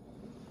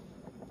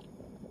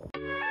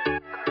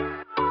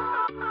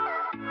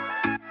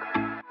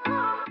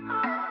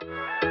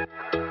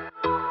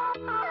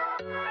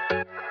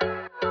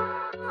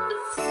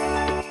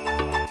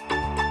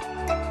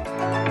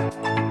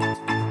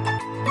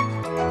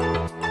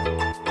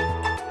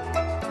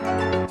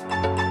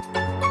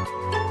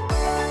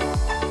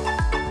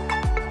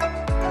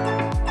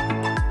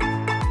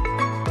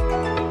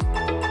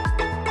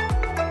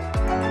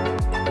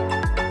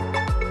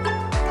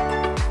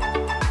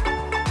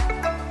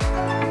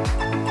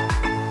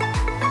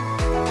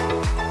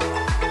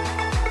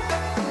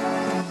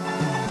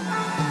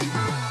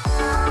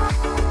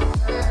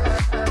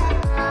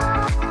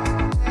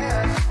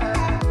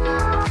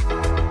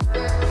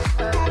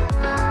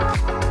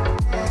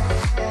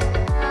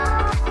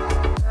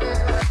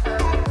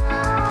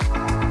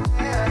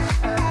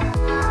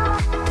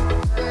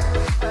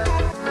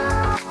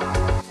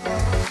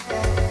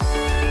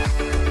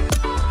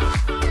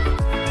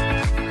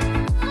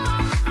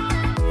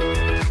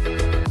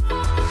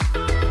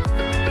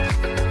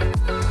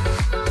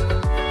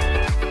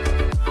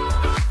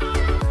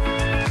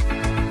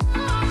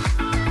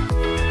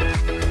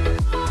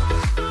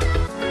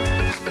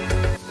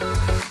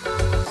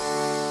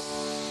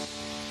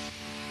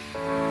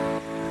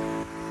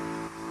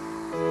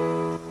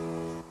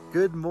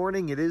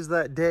 morning. It is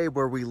that day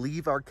where we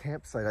leave our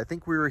campsite. I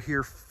think we were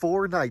here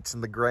 4 nights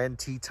in the Grand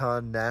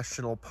Teton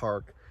National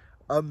Park.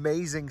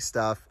 Amazing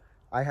stuff.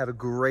 I had a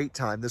great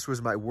time. This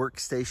was my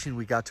workstation.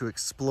 We got to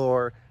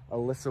explore.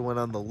 Alyssa went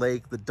on the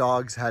lake. The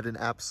dogs had an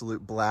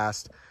absolute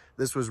blast.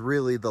 This was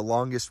really the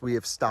longest we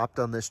have stopped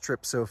on this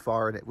trip so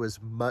far, and it was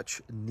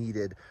much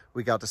needed.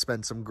 We got to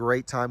spend some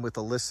great time with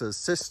Alyssa's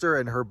sister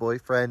and her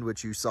boyfriend,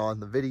 which you saw in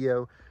the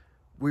video.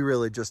 We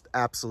really just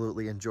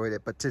absolutely enjoyed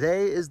it. But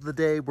today is the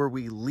day where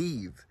we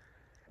leave.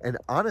 And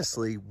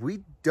honestly,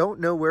 we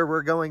don't know where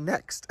we're going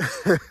next.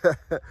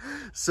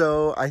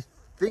 So I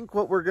think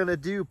what we're gonna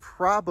do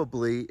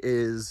probably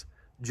is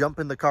jump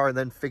in the car and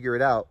then figure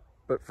it out.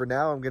 But for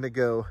now, I'm gonna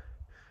go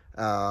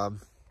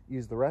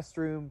use the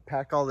restroom,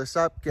 pack all this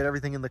up, get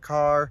everything in the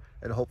car,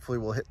 and hopefully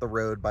we'll hit the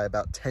road by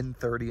about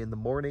 10:30 in the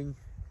morning.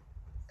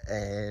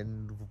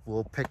 And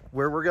we'll pick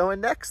where we're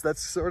going next.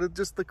 That's sort of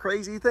just the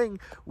crazy thing.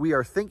 We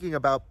are thinking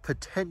about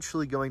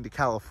potentially going to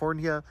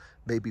California,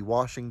 maybe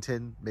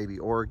Washington, maybe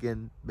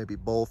Oregon, maybe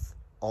both,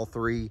 all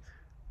 3.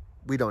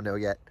 We don't know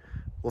yet.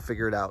 We'll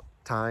figure it out.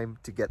 Time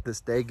to get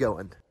this day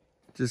going.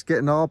 Just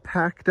getting all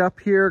packed up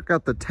here.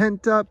 Got the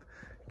tent up,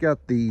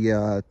 got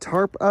the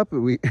tarp up.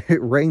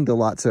 It rained a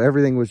lot, so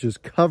everything was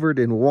just covered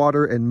in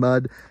water and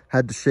mud.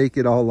 Had to shake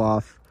it all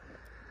off.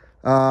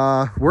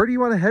 Where do you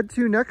want to head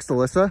to next,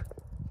 Alyssa?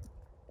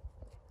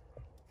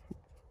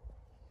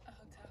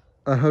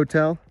 A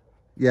hotel?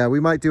 Yeah,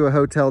 we might do a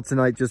hotel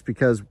tonight just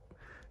because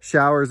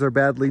showers are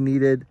badly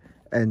needed,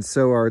 and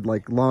so are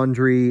like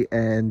laundry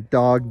and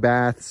dog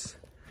baths.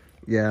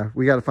 Yeah,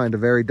 we got to find a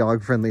very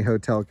dog-friendly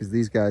hotel because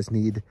these guys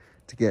need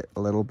to get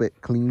a little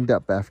bit cleaned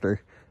up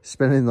after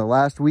spending the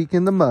last week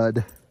in the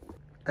mud.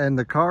 And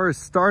the car is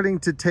starting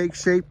to take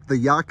shape. The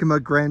Yakima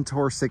Grand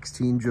Tour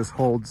 16 just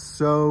holds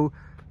so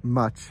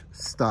much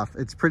stuff.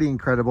 It's pretty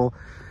incredible,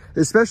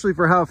 especially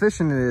for how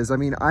efficient it is. I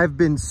mean, I've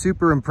been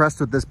super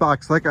impressed with this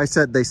box. Like I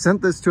said, they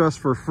sent this to us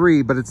for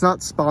free, but it's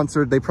not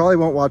sponsored. They probably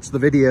won't watch the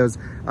videos.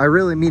 I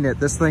really mean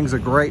it. This thing's a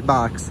great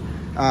box.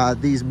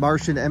 These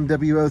Martian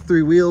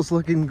MW03 wheels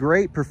looking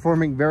great,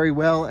 performing very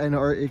well, and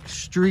are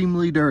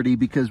extremely dirty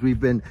because we've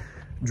been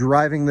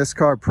driving this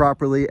car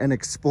properly and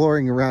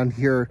exploring around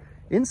here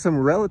in some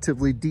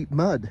relatively deep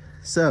mud.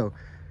 So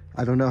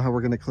I don't know how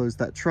we're going to close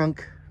that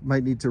trunk.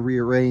 Might need to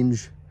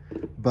rearrange,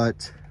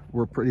 but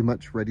we're pretty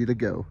much ready to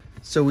go.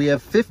 So we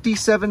have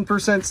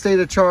 57% state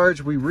of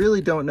charge. We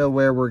really don't know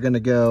where we're gonna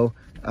go.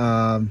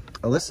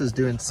 Alyssa's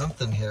doing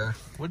something here.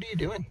 What are you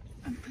doing?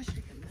 I'm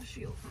pushing the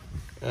shield.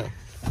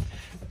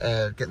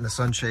 Getting the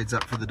sunshades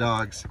up for the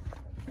dogs.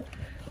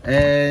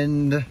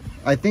 And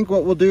I think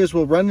what we'll do is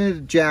we'll run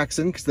into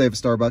Jackson, because they have a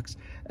Starbucks,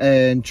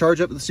 and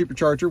charge up the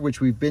supercharger, which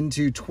we've been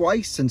to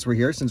twice since we're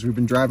here, since we've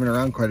been driving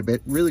around quite a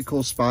bit. Really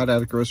cool spot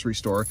at a grocery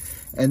store.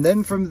 And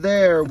then from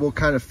there, we'll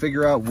kind of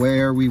figure out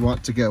where we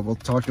want to go. We'll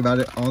talk about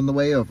it on the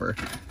way over.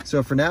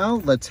 So for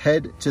now, let's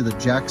head to the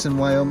Jackson,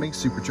 Wyoming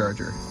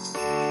supercharger.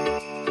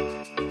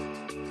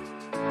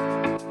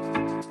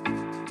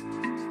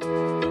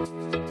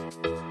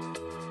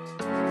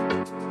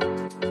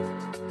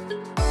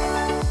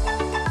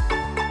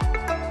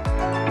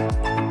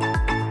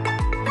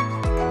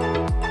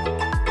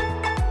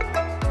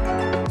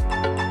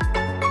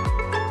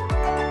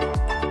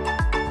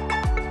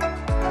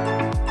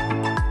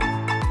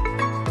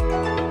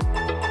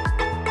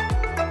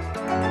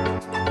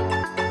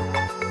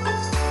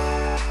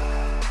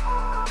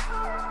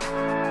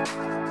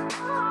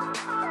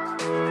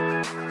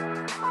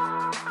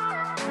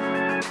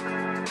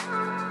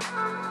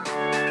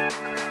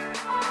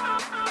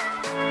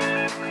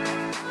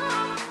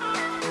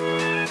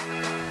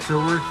 So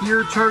we're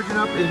here charging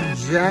up in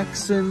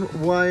Jackson,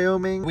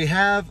 Wyoming. We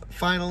have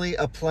finally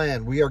a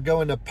plan. We are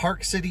going to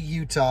Park City,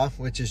 Utah,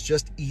 which is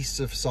just east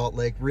of Salt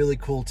Lake. Really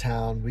cool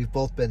town. We've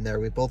both been there.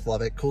 We both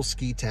love it. Cool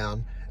ski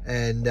town.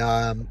 And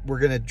we're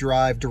going to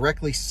drive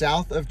directly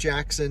south of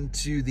Jackson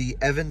to the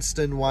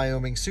Evanston,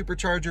 Wyoming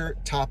supercharger,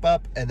 top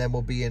up, and then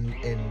we'll be in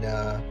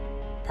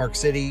Park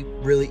City.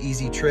 Really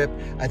easy trip.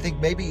 I think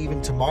maybe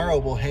even tomorrow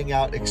we'll hang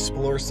out,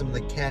 explore some of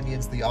the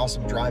canyons, the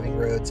awesome driving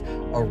roads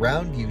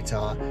around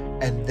Utah,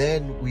 and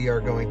then we are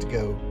going to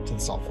go to the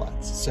Salt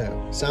Flats.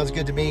 So sounds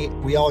good to me.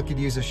 We all could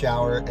use a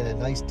shower and a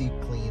nice deep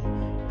clean,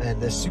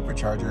 and this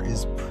supercharger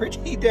is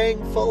pretty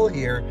dang full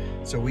here,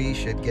 so we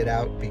should get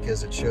out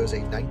because it shows a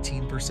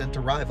 19%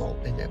 arrival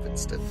in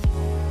Evanston.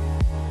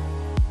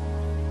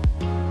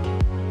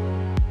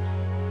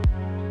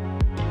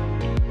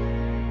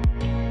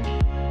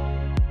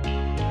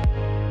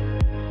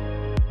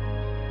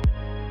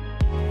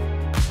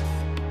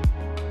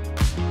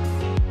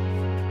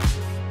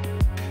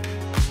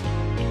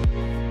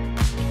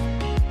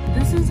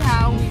 This is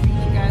how we read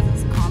you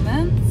guys'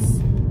 comments.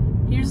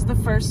 Here's the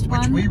first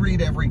one. Which we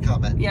read every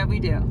comment. Yeah, we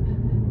do.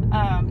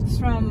 It's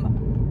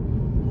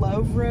from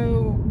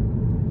Lovro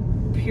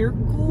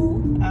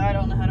Pirkle. I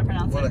don't know how to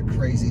pronounce it. What a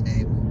crazy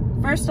name.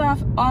 First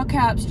off, all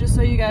caps, just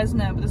so you guys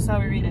know, but this is how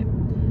we read it.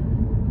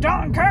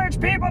 Don't encourage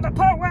people to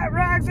put wet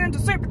rags into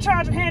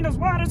supercharger handles.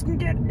 Waters can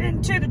get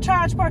into the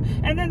charge part,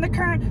 and then the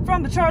current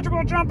from the charger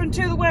will jump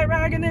into the wet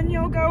rag, and then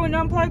you'll go and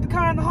unplug the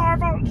car, and the hard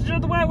voltage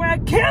of the wet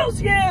rag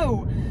kills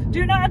you.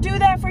 Do not do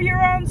that for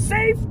your own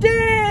safety.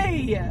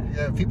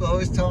 Yeah, people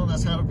always telling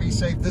us how to be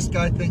safe. This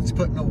guy thinks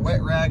putting a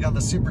wet rag on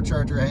the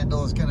supercharger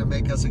handle is going to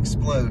make us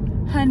explode.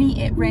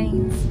 Honey, it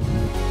rains.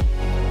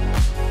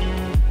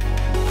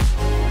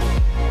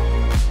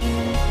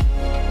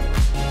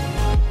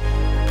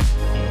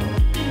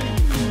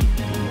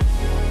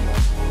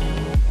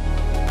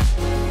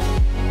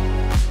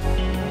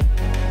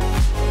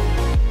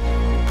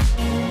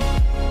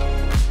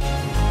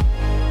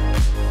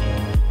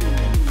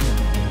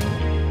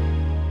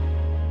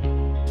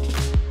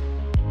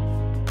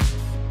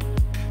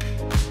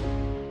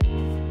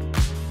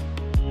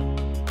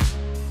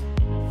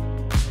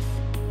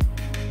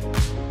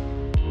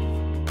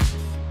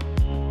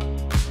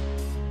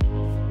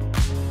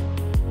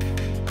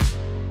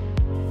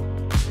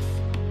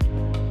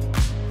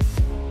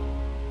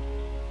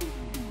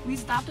 We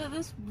stopped at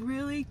this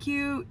really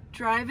cute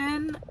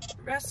drive-in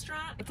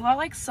restaurant. It's a lot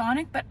like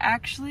Sonic, but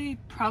actually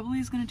probably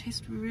is gonna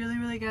taste really,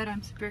 really good.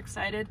 I'm super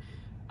excited.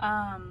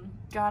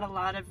 Got a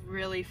lot of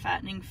really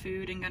fattening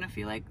food and gonna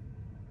feel like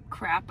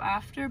crap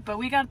after, but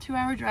we got a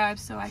 2-hour drive,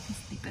 so I can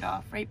sleep it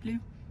off, right, Blue?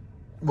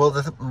 Well,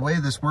 the way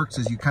this works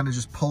is you kind of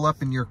just pull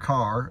up in your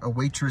car, a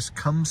waitress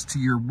comes to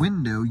your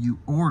window, you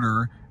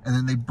order, and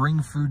then they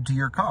bring food to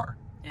your car.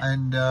 Yeah.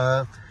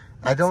 And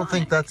I don't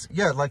think that's,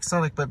 yeah, like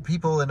Sonic, but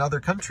people in other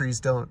countries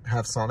don't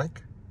have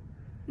Sonic.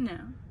 No.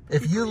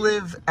 If you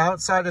live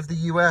outside of the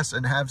US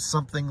and have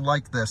something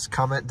like this,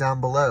 comment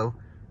down below,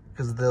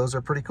 because those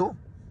are pretty cool.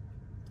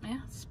 Yeah,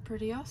 it's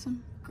pretty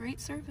awesome.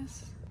 Great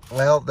service.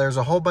 Well, there's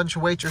a whole bunch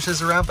of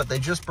waitresses around, but they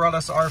just brought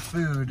us our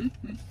food.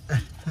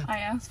 I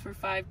asked for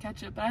 5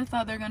 ketchup. I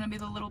thought they're going to be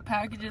the little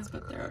packages,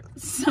 but there are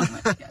so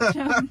much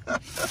ketchup.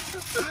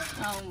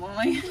 Oh,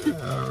 boy.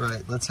 All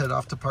right, let's head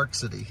off to Park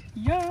City.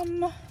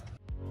 Yum.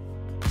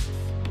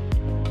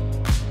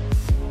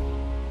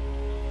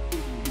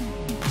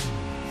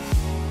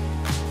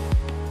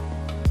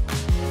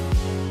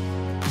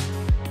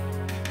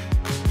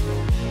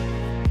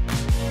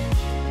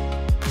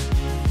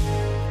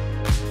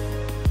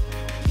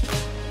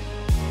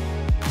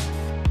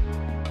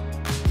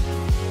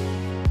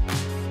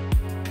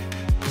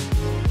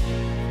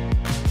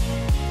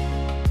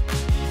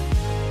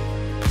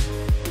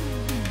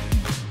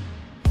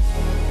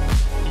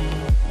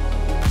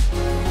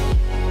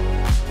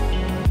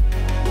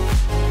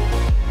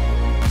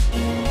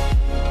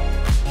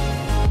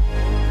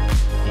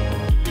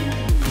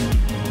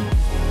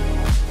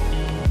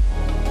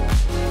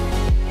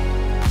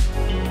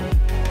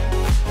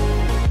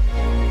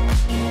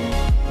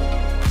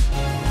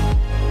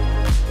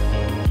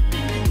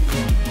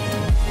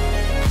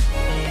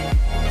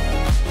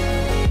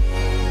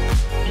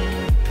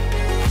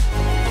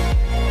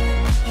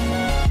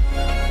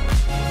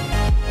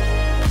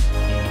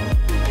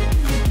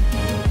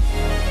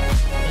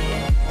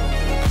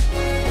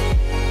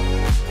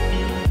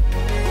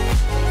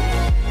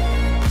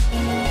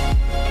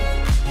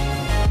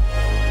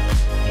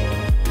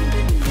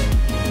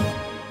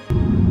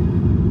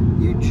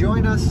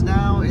 Us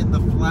now in the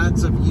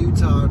flats of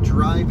Utah,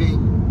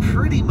 driving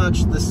pretty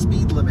much the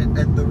speed limit,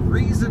 and the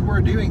reason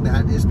we're doing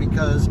that is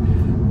because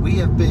we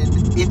have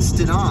been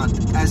instant on,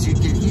 as you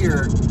can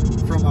hear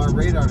from our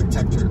radar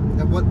detector.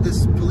 And what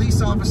this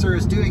police officer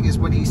is doing is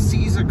when he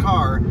sees a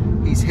car,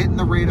 he's hitting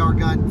the radar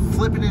gun,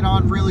 flipping it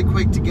on really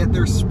quick to get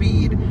their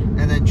speed,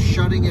 and then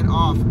shutting it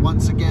off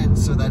once again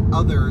so that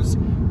others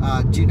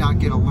do not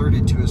get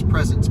alerted to his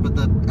presence. But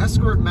the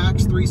Escort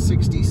Max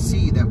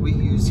 360C that we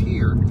use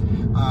here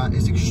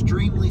is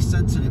extremely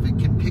sensitive. It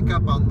can pick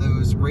up on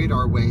those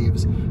radar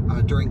waves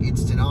during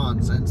instant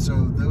ons, and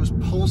so those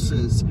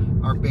pulses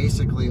are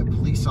basically a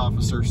police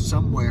officer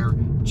somewhere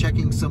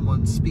checking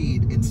someone's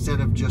speed instead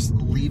of just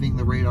leaving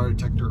the radar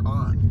detector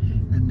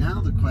on. And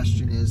now the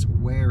question is,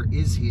 where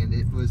is he? And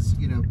it was,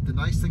 you know, the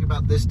nice thing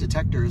about this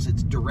detector is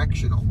it's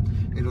directional.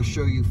 It'll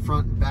show you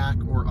front, back,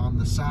 or on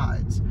the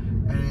sides.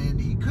 And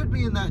he could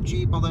be in that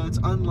Jeep, although it's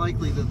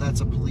unlikely that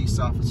that's a police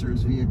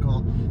officer's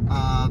vehicle.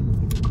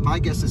 My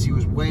guess is he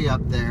was way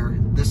up there.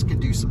 This can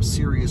do some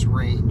serious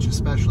range,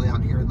 especially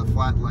out here in the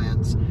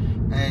flatlands.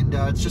 And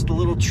it's just a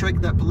little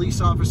trick that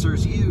police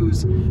officers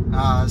use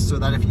so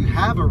that if you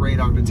have a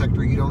radar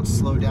detector, you don't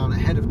slow down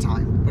ahead of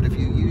time. But if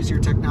you use your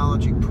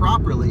technology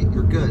properly,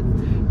 you're good.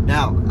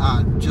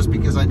 Now, just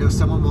because I know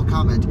someone will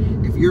comment,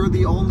 if you're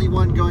the only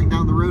one going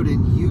down the road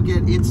and you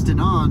get instant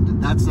on,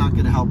 that's not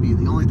going to help you.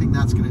 The only thing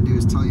that's going to do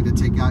is tell you to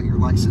take out your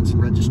license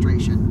and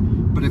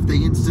registration. But if they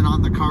instant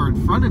on the car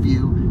in front of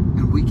you,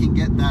 and we can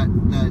get that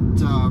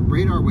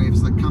radar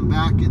waves that come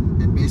back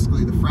and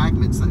basically the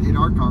fragments that hit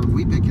our car, and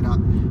we pick it up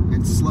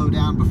and slow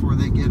down before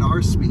they get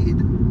our speed,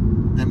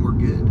 then we're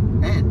good.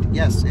 And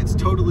yes, it's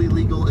totally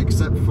legal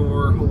except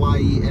for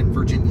Hawaii and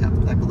Virginia,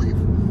 I believe.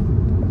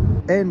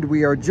 And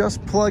we are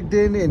just plugged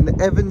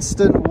in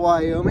Evanston,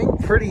 Wyoming.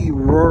 Pretty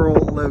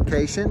rural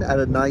location at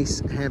a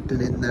nice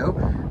Hampton Inn though.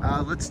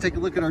 Let's take a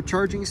look at our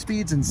charging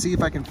speeds and see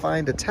if I can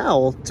find a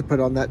towel to put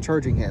on that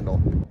charging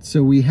handle.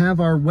 So we have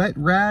our wet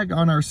rag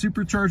on our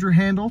supercharger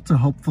handle to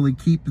hopefully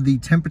keep the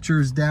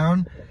temperatures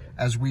down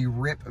as we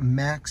rip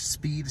max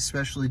speed,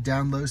 especially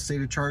down low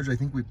state of charge. I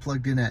think we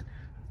plugged in at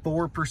 4%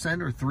 or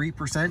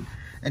 3%.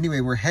 Anyway,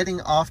 we're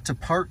heading off to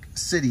Park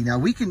City. Now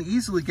we can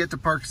easily get to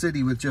Park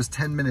City with just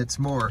 10 minutes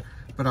more,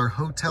 but our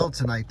hotel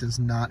tonight does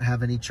not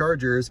have any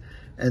chargers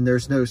and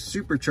there's no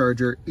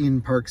supercharger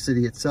in Park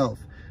City itself.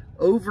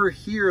 Over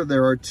here,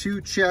 there are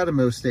 2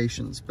 CHAdeMO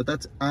stations, but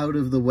that's out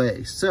of the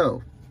way.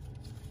 So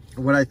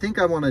what I think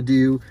I want to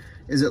do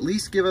is at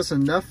least give us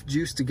enough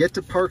juice to get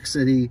to Park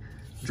City,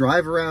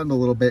 drive around a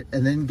little bit,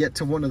 and then get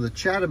to one of the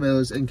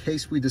CHAdeMOs in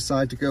case we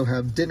decide to go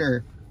have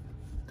dinner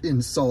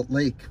in Salt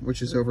Lake,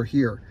 which is over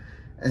here.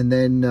 And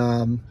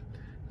then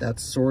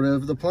that's sort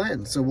of the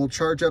plan. So we'll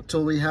charge up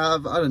till we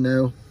have, I don't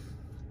know,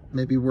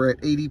 maybe we're at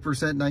 80%,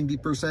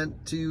 90%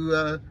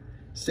 to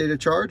state of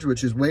charge,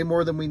 which is way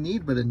more than we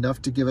need, but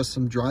enough to give us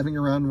some driving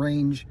around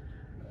range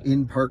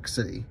in Park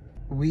City.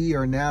 We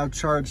are now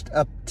charged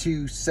up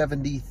to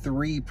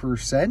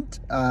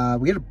 73%.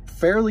 We had a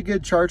fairly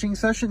good charging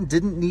session.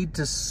 Didn't need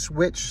to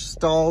switch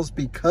stalls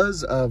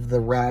because of the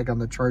rag on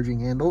the charging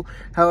handle.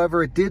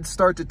 However, it did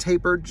start to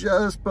taper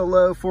just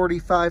below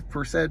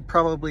 45%,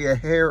 probably a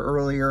hair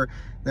earlier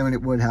than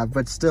it would have,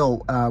 but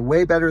still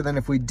way better than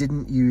if we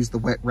didn't use the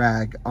wet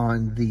rag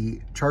on the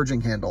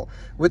charging handle.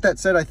 With that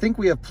said, I think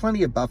we have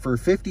plenty of buffer,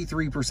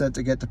 53%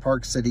 to get to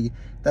Park City.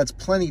 That's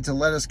plenty to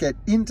let us get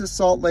into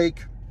Salt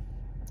Lake,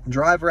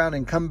 drive around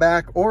and come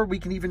back, or we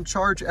can even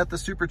charge at the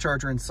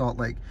supercharger in Salt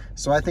Lake.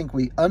 So I think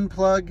we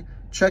unplug,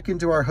 check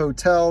into our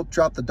hotel,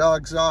 drop the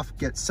dogs off,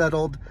 get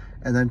settled,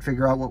 and then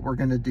figure out what we're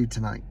gonna do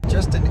tonight.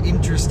 Just an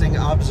interesting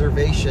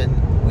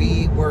observation.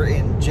 We were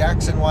in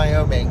Jackson,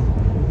 Wyoming.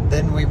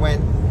 Then we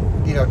went,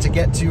 to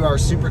get to our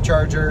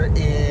supercharger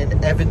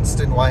in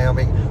Evanston,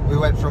 Wyoming. We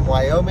went from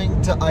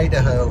Wyoming to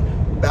Idaho,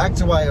 back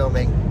to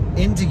Wyoming,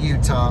 into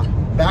Utah,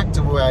 back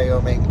to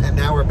Wyoming, and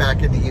now we're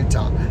back into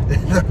Utah.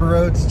 The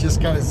roads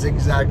just kind of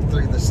zigzagged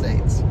through the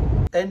states.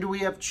 And we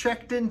have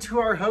checked into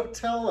our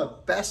hotel, a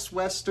Best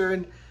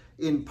Western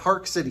in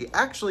Park City.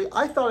 Actually,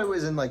 I thought it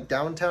was in like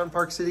downtown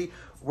Park City.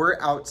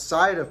 We're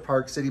outside of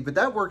Park City, but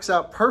that works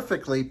out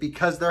perfectly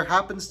because there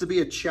happens to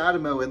be a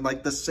CHAdeMO in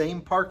like the same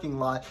parking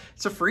lot.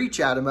 It's a free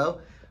CHAdeMO.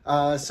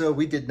 So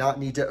we did not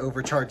need to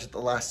overcharge at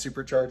the last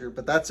supercharger,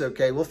 but that's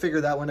okay. We'll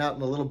figure that one out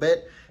in a little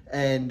bit.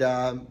 And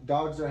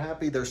dogs are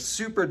happy. They're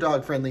super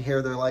dog friendly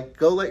here. They're like,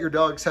 go let your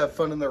dogs have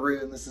fun in the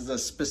room. This is a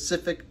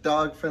specific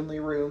dog friendly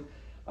room.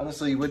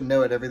 Honestly, you wouldn't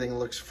know it. Everything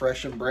looks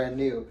fresh and brand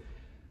new.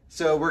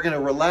 So we're gonna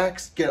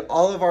relax, get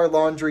all of our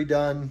laundry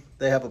done.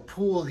 They have a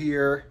pool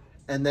here,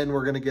 and then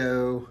we're gonna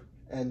go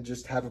and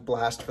just have a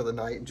blast for the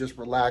night and just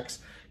relax.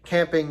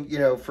 Camping,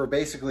 for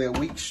basically a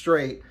week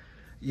straight,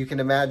 you can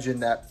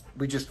imagine that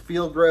we just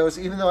feel gross.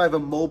 Even though I have a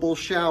mobile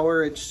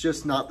shower, it's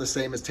just not the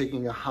same as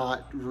taking a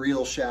hot,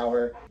 real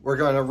shower. We're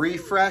gonna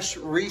refresh,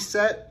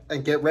 reset,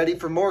 and get ready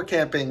for more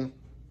camping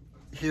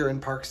here in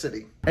Park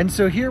City. And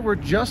so here we're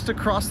just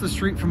across the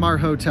street from our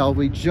hotel.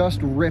 We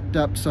just ripped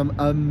up some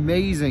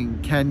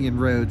amazing canyon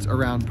roads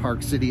around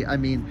Park City. I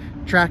mean,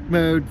 track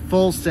mode,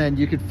 full send.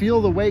 You could feel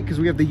the weight because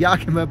we have the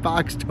Yakima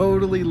box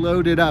totally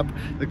loaded up.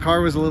 The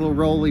car was a little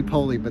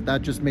roly-poly, but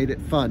that just made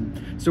it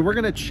fun. So we're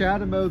gonna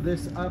CHAdeMO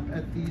this up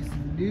at these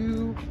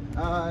new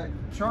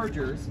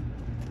chargers.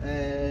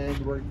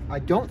 And I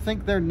don't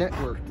think they're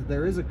networked.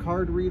 There is a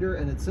card reader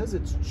and it says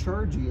it's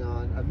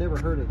Chargeon. I've never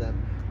heard of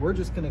them. We're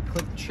just gonna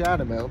click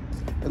CHAdeMO,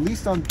 at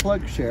least on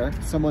PlugShare.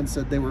 Someone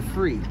said they were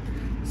free.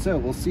 So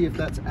we'll see if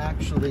that's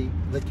actually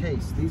the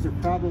case. These are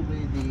probably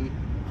the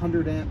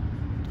 100 amp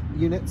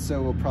units,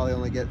 so we'll probably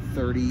only get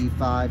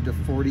 35 to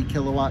 40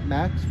 kilowatt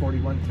max,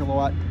 41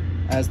 kilowatt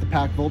as the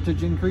pack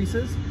voltage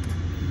increases.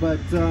 But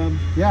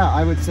yeah,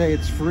 I would say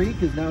it's free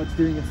because now it's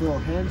doing its little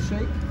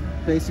handshake.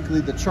 Basically,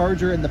 the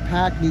charger and the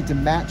pack need to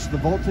match the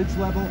voltage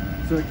level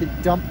so it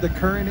can dump the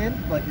current in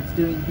like it's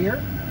doing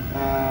here.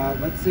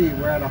 Let's see,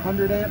 we're at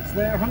 100 amps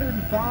there,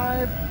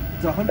 105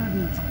 to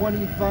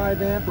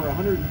 125 amp or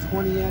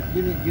 120 amp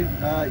unit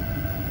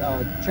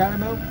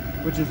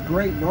CHAdeMO, which is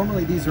great.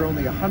 Normally these are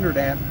only 100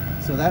 amp,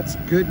 so that's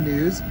good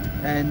news.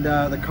 And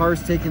the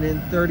car's taking in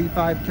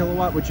 35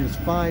 kilowatt, which is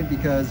fine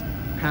because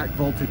pack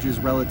voltage is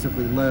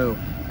relatively low.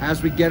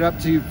 As we get up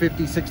to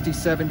 50, 60,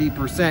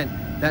 70%,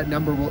 that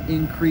number will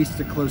increase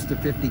to close to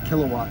 50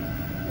 kilowatt.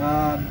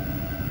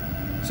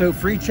 So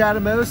free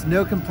CHAdeMOs,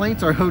 no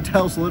complaints. Our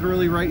hotel's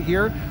literally right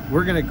here.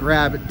 We're gonna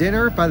grab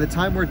dinner. By the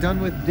time we're done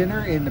with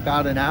dinner in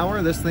about an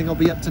hour, this thing will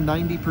be up to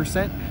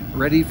 90%,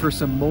 ready for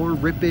some more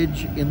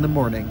rippage in the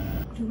morning.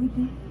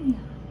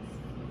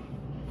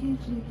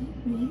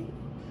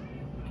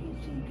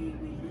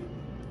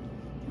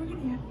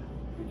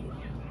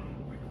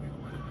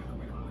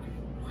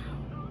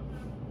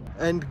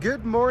 And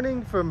good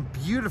morning from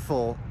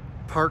beautiful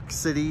Park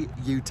City,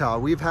 Utah.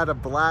 We've had a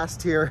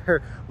blast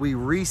here. We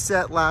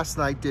reset last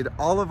night, did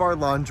all of our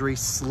laundry,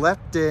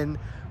 slept in,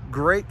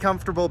 great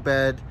comfortable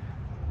bed.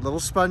 Little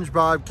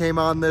SpongeBob came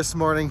on this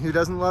morning. Who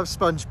doesn't love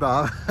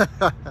SpongeBob?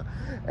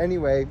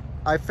 Anyway,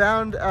 I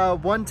found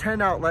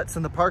 110 outlets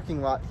in the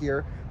parking lot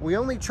here. We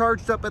only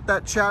charged up at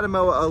that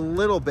Chatamo a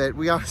little bit.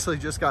 We honestly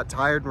just got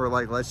tired and we're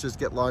like, let's just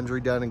get laundry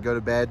done and go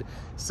to bed.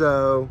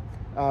 So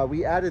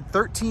we added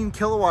 13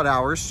 kilowatt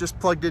hours, just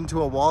plugged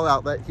into a wall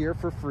outlet here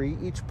for free.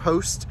 Each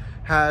post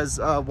has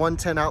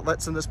 110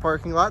 outlets in this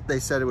parking lot. They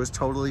said it was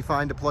totally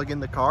fine to plug in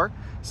the car,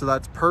 so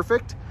that's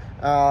perfect.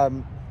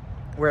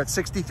 We're at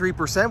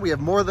 63%. We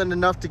have more than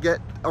enough to get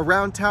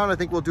around town. I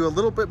think we'll do a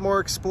little bit more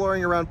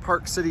exploring around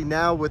Park City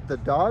now with the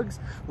dogs.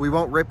 We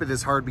won't rip it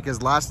as hard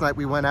because last night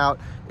we went out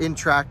in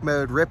track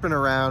mode, ripping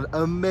around.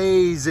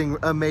 Amazing,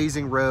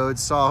 amazing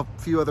roads. Saw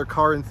a few other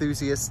car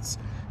enthusiasts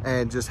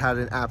and just had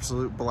an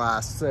absolute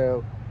blast.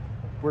 So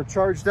we're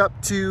charged up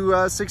to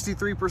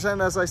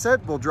 63%, as I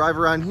said. We'll drive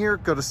around here,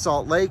 go to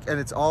Salt Lake, and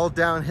it's all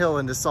downhill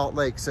into Salt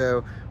Lake.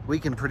 So we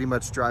can pretty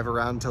much drive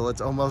around until it's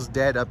almost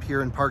dead up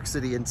here in Park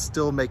City and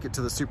still make it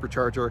to the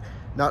supercharger.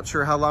 Not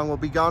sure how long we'll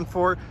be gone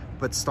for,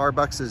 but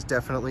Starbucks is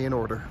definitely in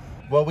order.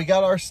 Well, we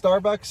got our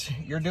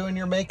Starbucks. You're doing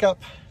your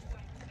makeup?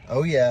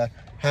 Oh yeah.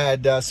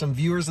 Had some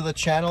viewers of the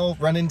channel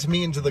run into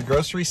me into the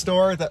grocery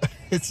store.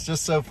 It's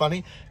just so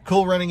funny.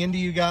 Cool running into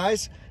you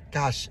guys.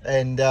 Gosh,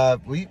 and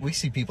we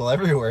see people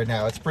everywhere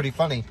now. It's pretty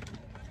funny.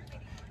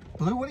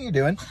 Blue, what are you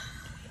doing?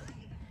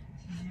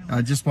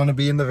 I just want to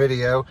be in the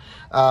video.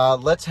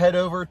 Let's head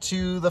over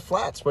to the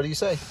flats. What do you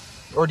say?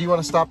 Or do you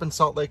want to stop in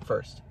Salt Lake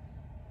first?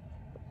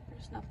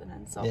 There's nothing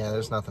in Salt Lake. Yeah,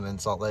 there's nothing in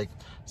Salt Lake,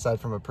 aside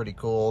from a pretty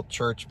cool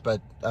church,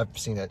 but I've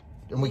seen it.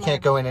 And we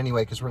can't go in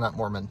anyway because we're not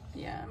Mormon.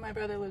 Yeah, my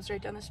brother lives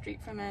right down the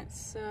street from it,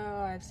 so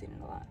I've seen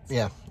it a lot. So.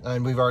 Yeah,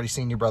 and we've already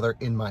seen your brother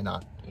in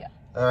Minot. Yeah.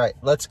 All right,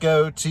 let's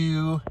go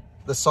to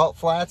the Salt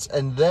Flats,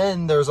 and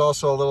then there's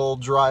also a little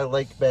dry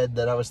lake bed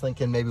that I was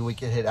thinking maybe we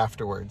could hit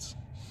afterwards.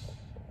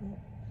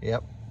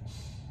 Yep.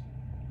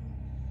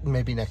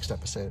 Maybe next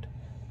episode.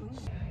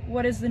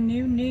 What is the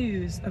new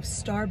news of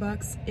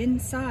Starbucks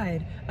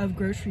inside of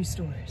grocery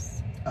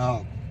stores?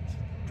 Oh,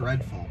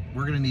 dreadful.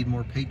 We're gonna need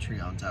more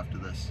Patreons after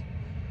this.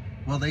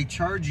 Well, they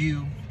charge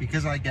you,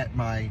 because I get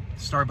my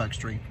Starbucks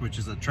drink, which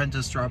is a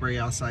Trenta strawberry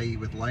acai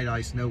with light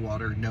ice, no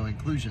water, no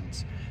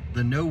inclusions.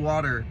 The no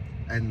water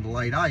and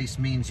light ice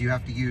means you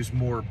have to use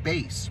more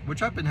base,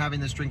 which I've been having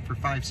this drink for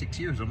 5-6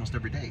 years almost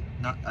every day.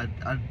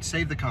 I'd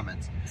save the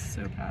comments.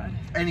 So bad.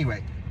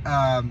 Anyway,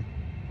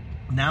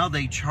 now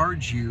they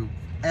charge you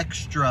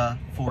extra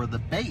for the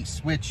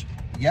base, which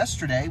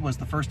yesterday was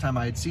the first time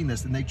I had seen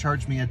this, and they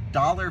charged me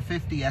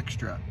 $1.50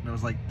 extra. And I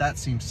was like, that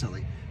seems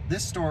silly.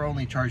 This store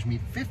only charged me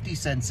 50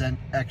 cents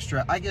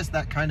extra. I guess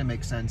that kind of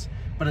makes sense,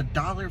 but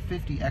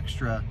 $1.50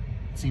 extra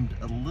seemed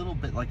a little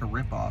bit like a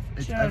ripoff.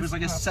 It was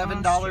like a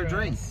 $7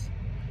 drink.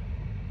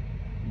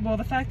 Well,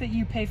 the fact that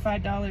you pay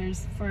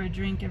 $5 for a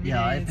drink every day.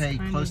 Yeah, I pay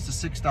close to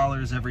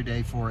 $6 every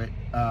day for it,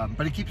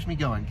 but it keeps me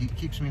going. It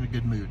keeps me in a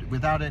good mood.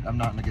 Without it, I'm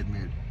not in a good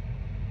mood.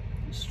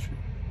 It's true.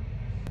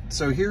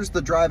 So here's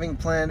the driving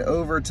plan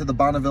over to the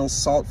Bonneville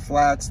Salt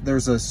Flats.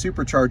 There's a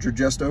supercharger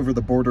just over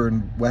the border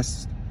in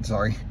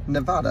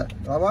Nevada.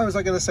 Why was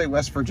I going to say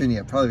West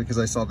Virginia? Probably because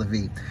I saw the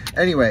V.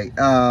 Anyway,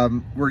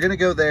 we're going to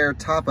go there,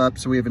 top up,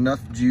 so we have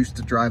enough juice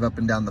to drive up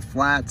and down the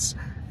flats.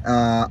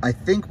 I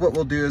think what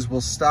we'll do is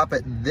we'll stop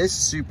at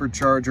this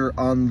supercharger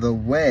on the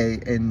way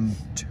in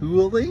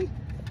Thule,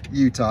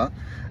 Utah,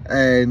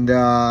 and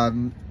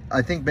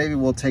I think maybe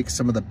we'll take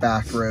some of the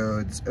back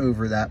roads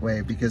over that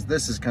way because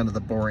this is kind of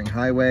the boring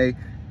highway.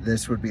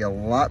 This would be a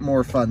lot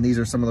more fun. These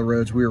are some of the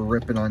roads we were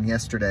ripping on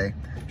yesterday.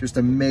 Just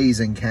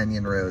amazing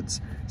canyon roads.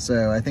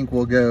 So I think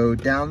we'll go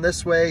down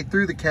this way,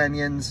 through the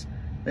canyons,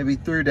 maybe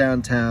through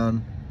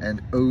downtown,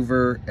 and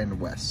over and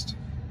west.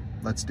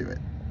 Let's do it.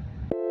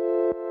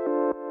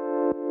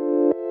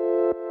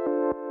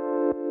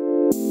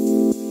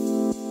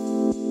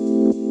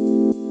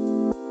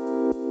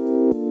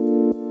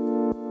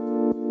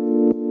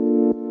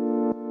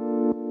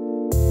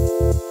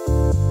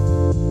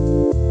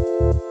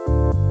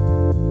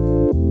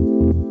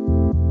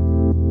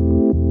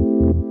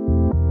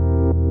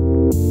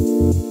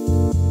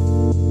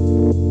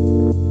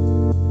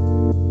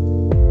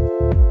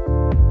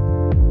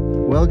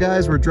 Well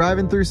guys, we're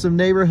driving through some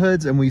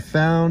neighborhoods and we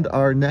found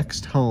our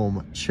next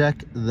home.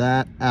 Check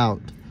that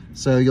out.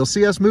 So you'll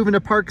see us moving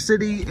to Park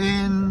City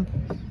in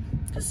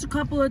just a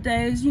couple of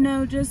days, you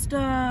know, just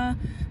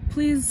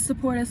please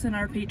support us in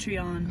our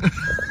Patreon.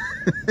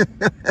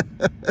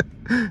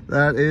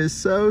 That is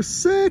so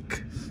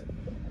sick.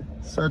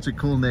 Such a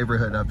cool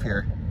neighborhood up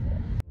here.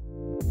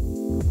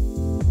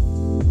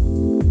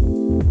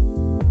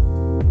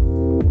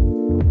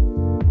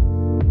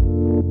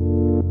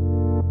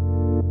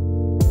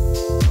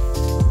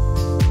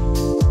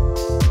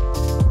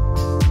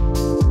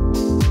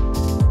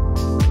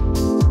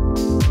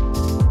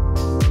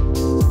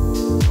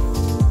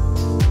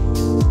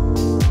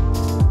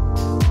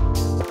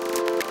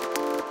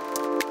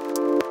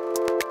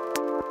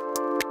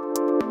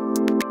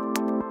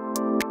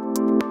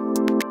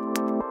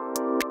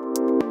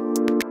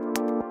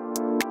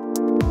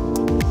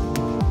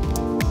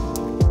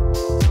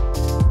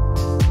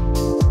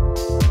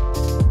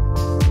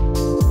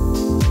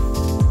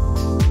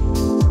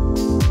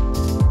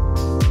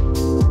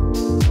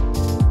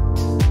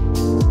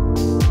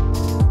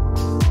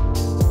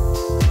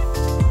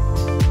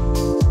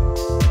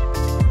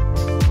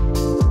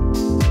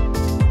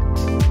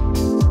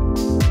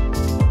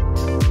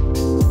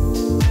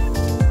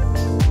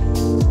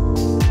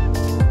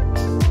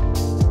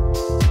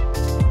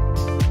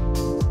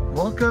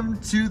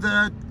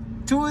 the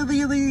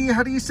Tuolili,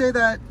 how do you say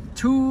that?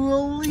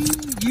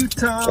 Tuolili,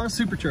 Utah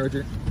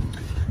supercharger.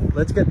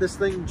 Let's get this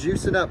thing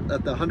juicing up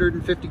at the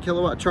 150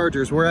 kilowatt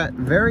chargers. We're at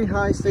very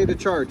high state of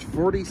charge,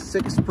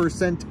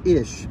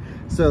 46%-ish.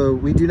 So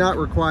we do not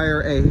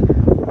require a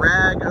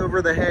rag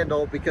over the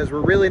handle because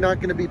we're really not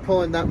going to be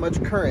pulling that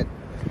much current.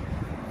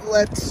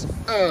 Let's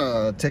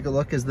take a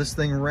look as this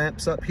thing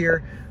ramps up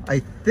here. I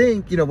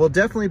think, you know, we'll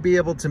definitely be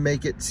able to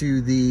make it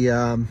to the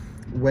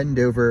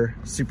Wendover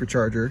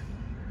supercharger,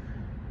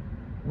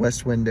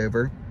 West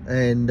Wendover.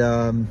 And,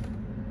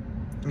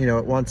 you know,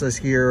 it wants us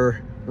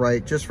here,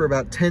 right, just for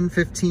about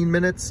 10-15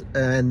 minutes.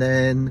 And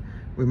then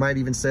we might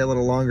even stay a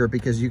little longer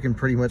because you can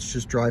pretty much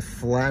just drive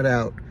flat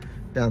out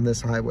down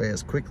this highway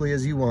as quickly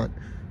as you want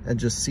and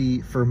just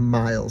see for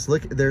miles.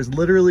 Look, there's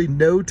literally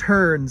no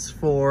turns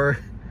for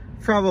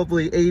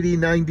probably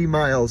 80-90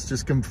 miles,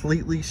 just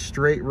completely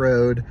straight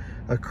road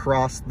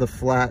across the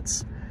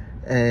flats.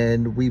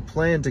 And we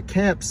plan to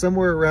camp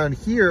somewhere around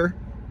here,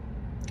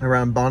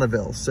 around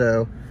Bonneville.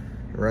 So,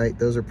 right,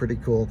 those are pretty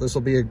cool. This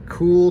will be a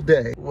cool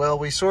day. Well,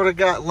 we sort of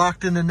got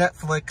locked into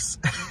Netflix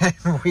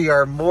and we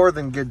are more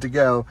than good to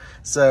go.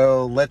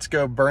 So let's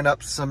go burn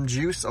up some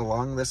juice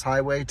along this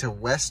highway to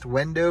West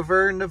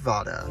Wendover,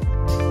 Nevada.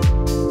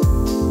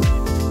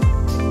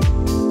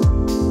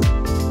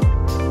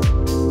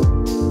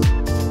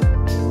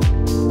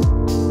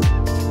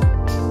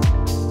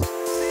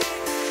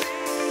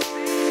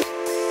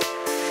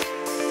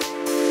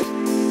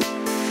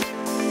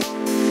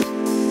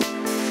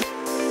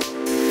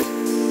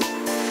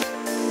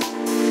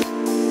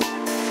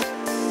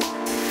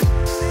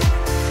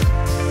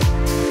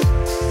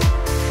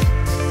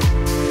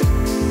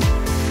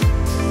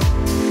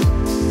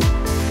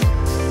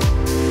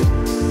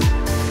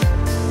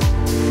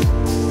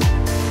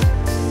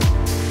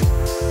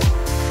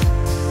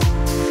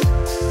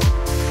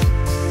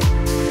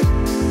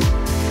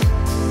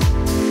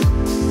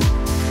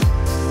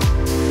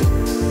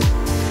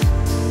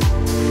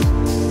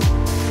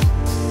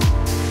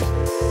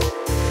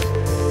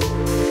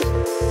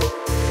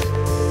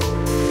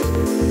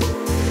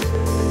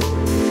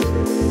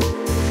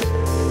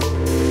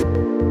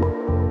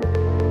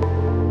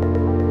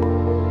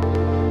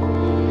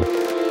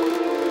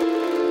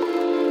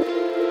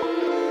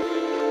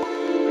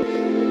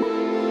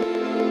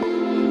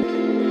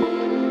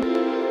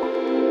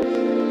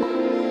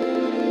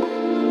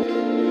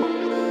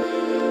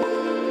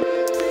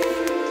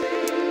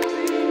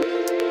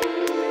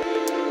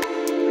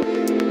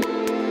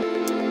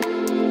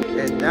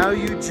 Now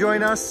you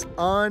join us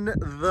on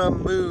the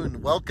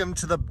moon. Welcome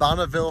to the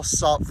Bonneville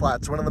Salt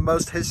Flats, one of the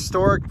most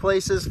historic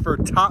places for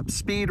top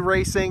speed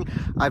racing.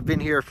 I've been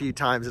here a few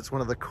times. It's one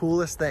of the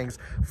coolest things.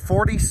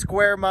 40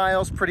 square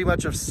miles pretty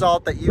much of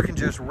salt that you can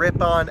just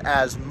rip on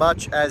as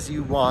much as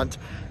you want.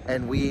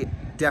 And we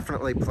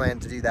definitely plan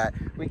to do that.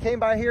 We came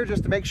by here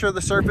just to make sure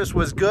the surface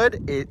was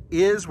good. It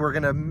is. We're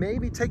gonna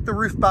maybe take the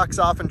roof box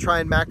off and try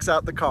and max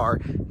out the car.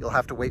 You'll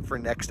have to wait for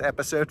next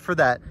episode for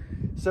that.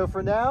 So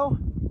for now,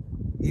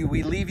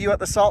 we leave you at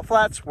the Salt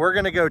Flats. We're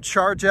gonna go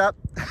charge up,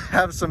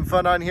 have some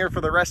fun on here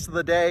for the rest of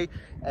the day.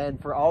 And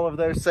for all of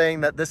those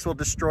saying that this will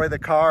destroy the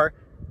car,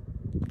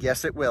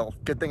 yes, it will.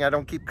 Good thing I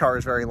don't keep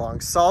cars very long.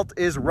 Salt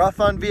is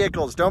rough on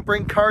vehicles. Don't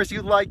bring cars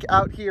you like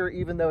out here,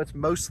 even though it's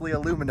mostly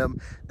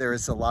aluminum. There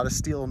is a lot of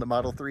steel in the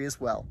Model 3 as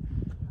well.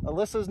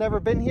 Alyssa's never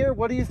been here.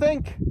 What do you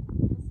think?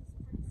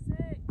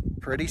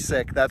 Pretty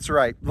sick, that's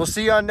right. We'll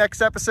see you on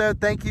next episode.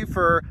 Thank you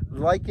for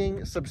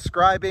liking,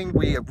 subscribing.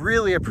 We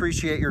really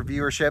appreciate your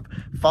viewership.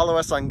 Follow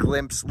us on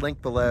Glimpse,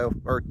 link below,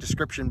 or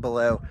description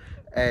below.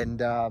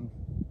 And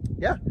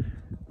yeah,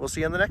 we'll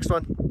see you on the next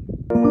one.